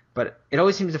it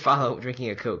always seems to follow drinking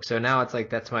a Coke. So now it's like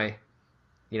that's my,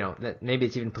 that maybe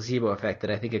it's even placebo effect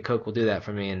that I think a Coke will do that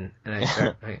for me, and I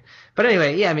start. But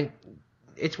anyway, yeah, I mean,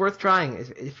 it's worth trying.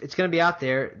 If it's going to be out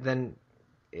there, then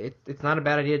it's not a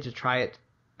bad idea to try it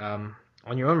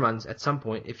on your own runs at some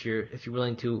point if you're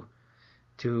willing to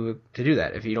do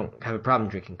that, if you don't have a problem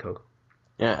drinking Coke.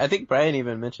 Yeah, I think Brian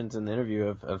even mentions in the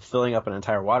interview of filling up an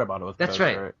entire water bottle with Coke. That's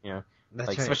right. Or, That's like,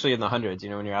 right. Especially in the hundreds,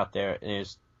 when you're out there and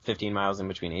there's 15 miles in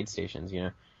between aid stations, Yeah.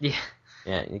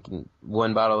 Yeah, you can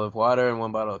one bottle of water and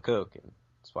one bottle of Coke and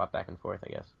swap back and forth, I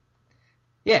guess.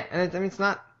 Yeah, and it's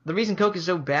not, the reason Coke is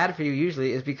so bad for you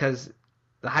usually is because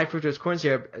the high fructose corn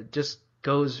syrup just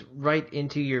goes right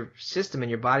into your system,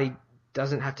 and your body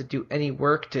doesn't have to do any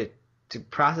work to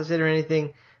process it or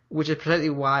anything, which is precisely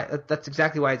why, that's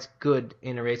exactly why it's good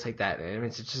in a race like that. I mean,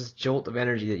 it's just a jolt of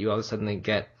energy that you all of a sudden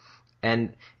get.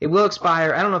 And it will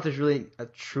expire. I don't know if there's really a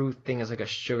true thing as like a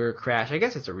sugar crash. I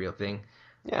guess it's a real thing.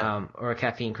 Yeah. Or a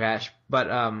caffeine crash. But,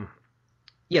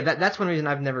 yeah, that's one reason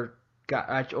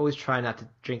I always try not to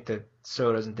drink the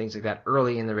sodas and things like that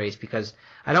early in the race, because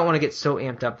I don't want to get so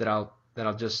amped up that I'll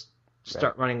just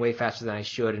start running way faster than I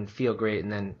should and feel great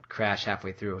and then crash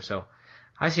halfway through. So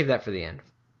I save that for the end,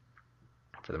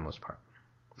 for the most part.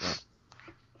 Yeah.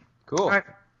 Cool. All right.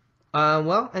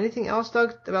 Well, anything else,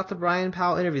 Doug, about the Brian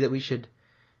Powell interview that we should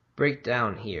break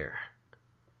down here?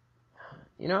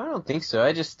 I don't think so.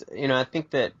 I just, I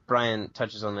think that Brian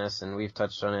touches on this and we've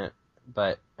touched on it,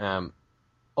 but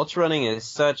ultra running is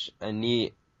such a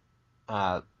neat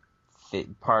aspect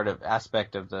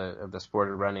of the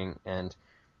sport of running, and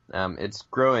it's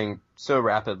growing so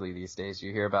rapidly these days.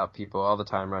 You hear about people all the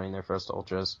time running their first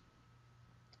ultras.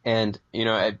 And,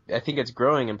 I think it's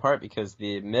growing in part because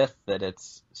the myth that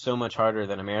it's so much harder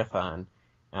than a marathon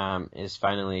is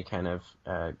finally kind of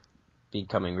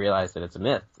becoming realized that it's a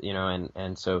myth,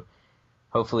 and so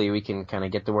hopefully we can kind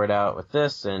of get the word out with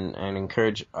this and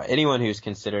encourage anyone who's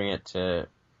considering it to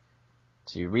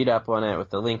read up on it with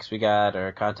the links we got,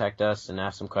 or contact us and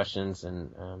ask some questions,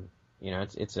 and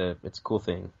it's a cool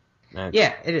thing.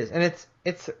 Yeah, it is, and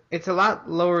it's a lot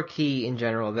lower key in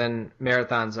general than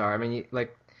marathons are. I mean,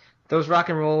 like those rock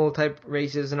and roll type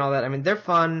races and all that. I mean, they're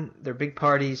fun, they're big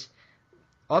parties.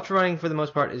 Ultra running, for the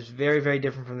most part, is very, very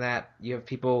different from that. You have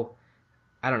people,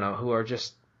 I don't know, who are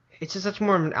just, it's just such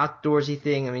more of an outdoorsy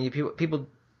thing. I mean, people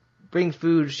bring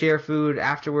food, share food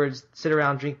afterwards, sit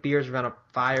around, drink beers around a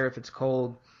fire if it's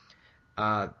cold.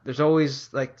 There's always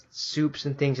like soups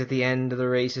and things at the end of the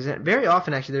races, and very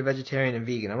often actually they're vegetarian and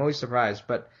vegan. I'm always surprised,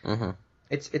 but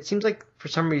it seems like for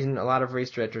some reason a lot of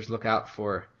race directors look out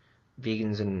for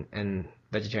vegans and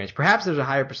vegetarians. Perhaps there's a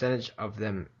higher percentage of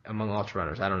them among ultra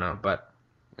runners. I don't know, but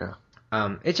Yeah.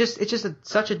 it's just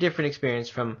such a different experience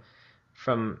from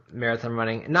marathon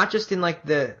running. Not just in like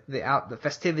the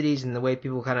festivities and the way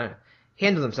people kind of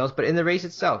handle themselves, but in the race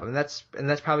itself. And that's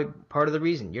probably part of the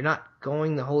reason. You're not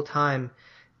going the whole time.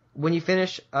 When you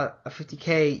finish a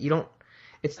 50K, you don't.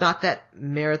 It's not that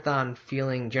marathon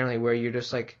feeling generally where you're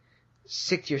just like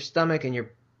sick to your stomach and your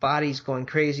body's going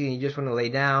crazy and you just want to lay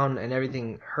down and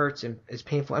everything hurts and is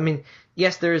painful. I mean,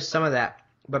 yes, there is some of that,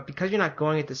 but because you're not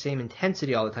going at the same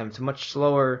intensity all the time, it's a much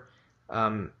slower,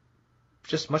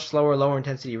 lower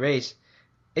intensity race.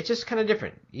 It's just kind of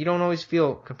different. You don't always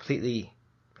feel completely,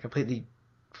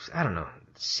 I don't know,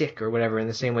 sick or whatever in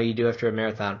the same way you do after a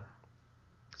marathon.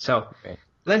 So, it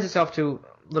lends itself to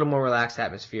a little more relaxed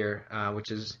atmosphere,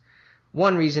 which is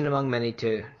one reason among many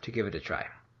to give it a try.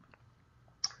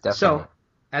 Definitely. So,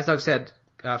 as Doug said,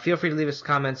 feel free to leave us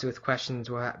comments with questions.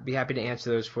 We'll be happy to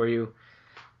answer those for you.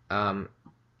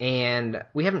 And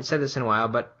we haven't said this in a while,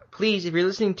 but please, if you're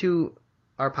listening to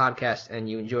our podcast and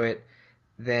you enjoy it,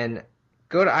 then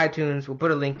go to iTunes. We'll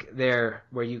put a link there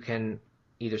where you can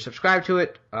either subscribe to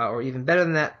it or even better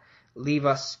than that, leave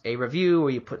us a review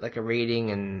where you put like a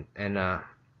rating and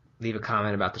leave a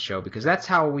comment about the show, because that's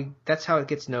how it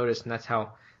gets noticed, and that's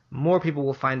how more people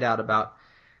will find out about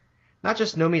not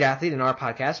just No Meat Athlete and our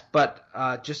podcast, but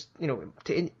just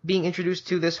being introduced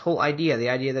to this whole idea, the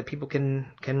idea that people can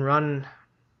run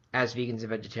as vegans and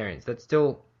vegetarians. That's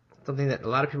still something that a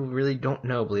lot of people really don't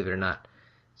know, believe it or not.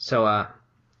 So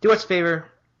do us a favor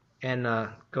and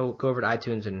go over to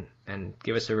iTunes and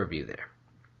give us a review there.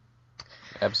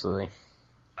 Absolutely.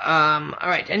 All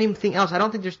right. Anything else? I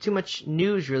don't think there's too much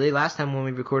news really. Last time when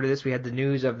we recorded this, we had the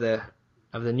news of the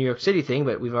New York City thing,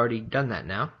 but we've already done that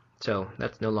now, so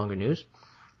that's no longer news.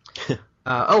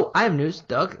 I have news,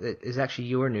 Doug. It is actually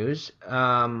your news.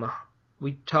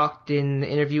 We talked in the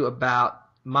interview about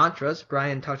mantras.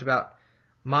 Brian talked about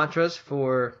mantras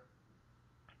for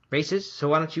races. So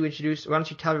why don't you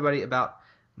tell everybody about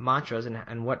mantras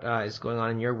and what is going on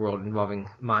in your world involving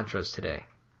mantras today?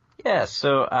 Yeah,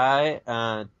 so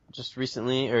I just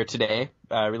recently, or today,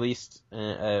 released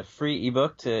a free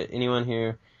ebook to anyone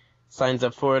who signs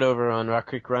up for it over on Rock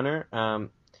Creek Runner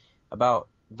about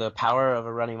the power of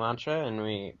a running mantra, and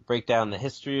we break down the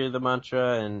history of the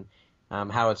mantra and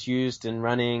how it's used in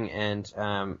running, and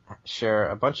share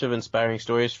a bunch of inspiring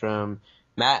stories from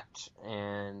Matt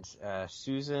and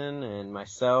Susan and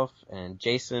myself and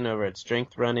Jason over at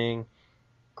Strength Running,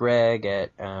 Greg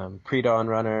at Pre-Dawn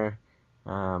Runner,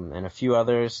 and a few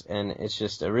others, and it's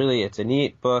just it's a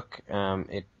neat book.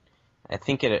 I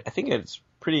think it's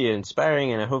pretty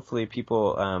inspiring, and hopefully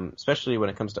people, especially when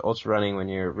it comes to ultra running, when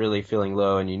you're really feeling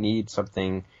low and you need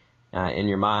something in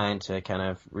your mind to kind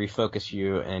of refocus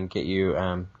you and get you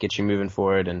moving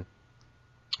forward and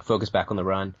focus back on the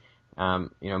run.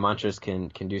 Mantras can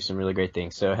do some really great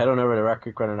things. So head on over to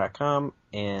rockcreekrunner.com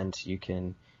and you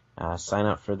can sign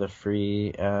up for the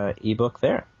free ebook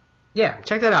there. Yeah,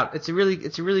 check that out. It's a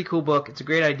really cool book. It's a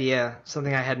great idea.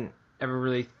 Something I hadn't ever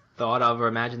really thought of or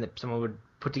imagined that someone would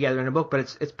put together in a book, but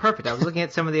it's perfect. I was looking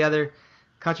at some of the other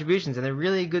contributions, and they're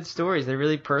really good stories. They're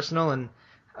really personal and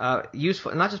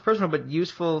useful, not just personal, but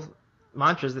useful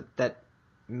mantras that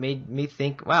made me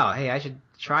think, wow, hey, I should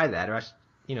try that, or I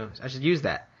should use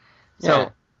that.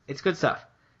 So It's good stuff.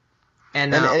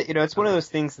 And it's one of those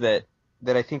things that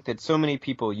I think that so many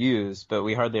people use, but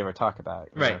we hardly ever talk about.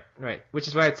 Right. Which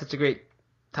is why it's such a great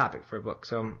topic for a book.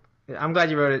 So I'm glad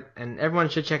you wrote it, and everyone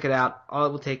should check it out. All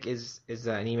it will take is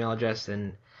an email address,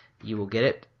 and you will get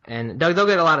it. And Doug, they'll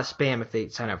get a lot of spam if they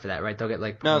sign up for that, right? They'll get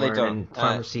like porn and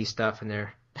pharmacy stuff in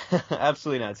there.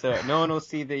 Absolutely not. So no one will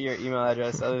see your email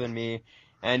address other than me,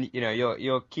 and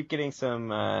you'll keep getting some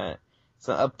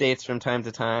updates from time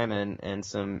to time and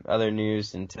some other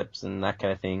news and tips and that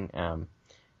kind of thing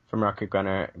from Rock Creek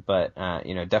Runner, but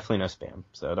definitely no spam.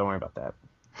 So don't worry about that.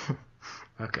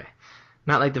 Okay.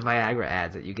 Not like the Viagra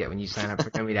ads that you get when you sign up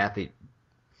for No Meat Athlete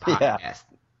podcast. Yeah,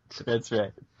 that's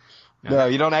right. No,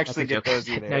 you don't actually get those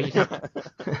either. No, you don't. All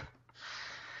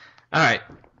right.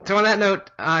 So on that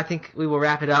note, I think we will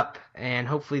wrap it up, and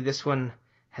hopefully this one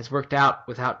has worked out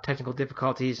without technical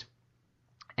difficulties.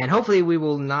 And hopefully we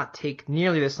will not take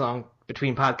nearly this long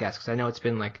between podcasts, because I know it's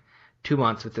been like 2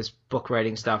 months with this book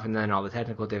writing stuff and then all the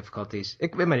technical difficulties.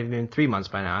 It might have been 3 months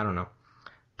by now. I don't know.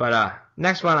 But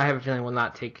next one I have a feeling will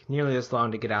not take nearly this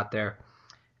long to get out there.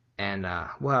 And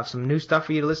we'll have some new stuff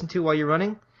for you to listen to while you're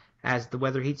running as the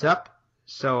weather heats up.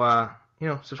 So,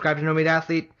 subscribe to No Meat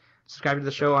Athlete, subscribe to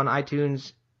the show on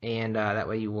iTunes, and that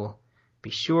way you will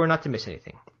be sure not to miss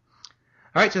anything.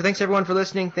 All right, so thanks everyone for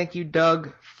listening. Thank you,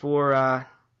 Doug, for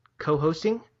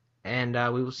co-hosting, and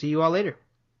we will see you all later.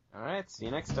 All right, see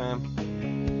you next time.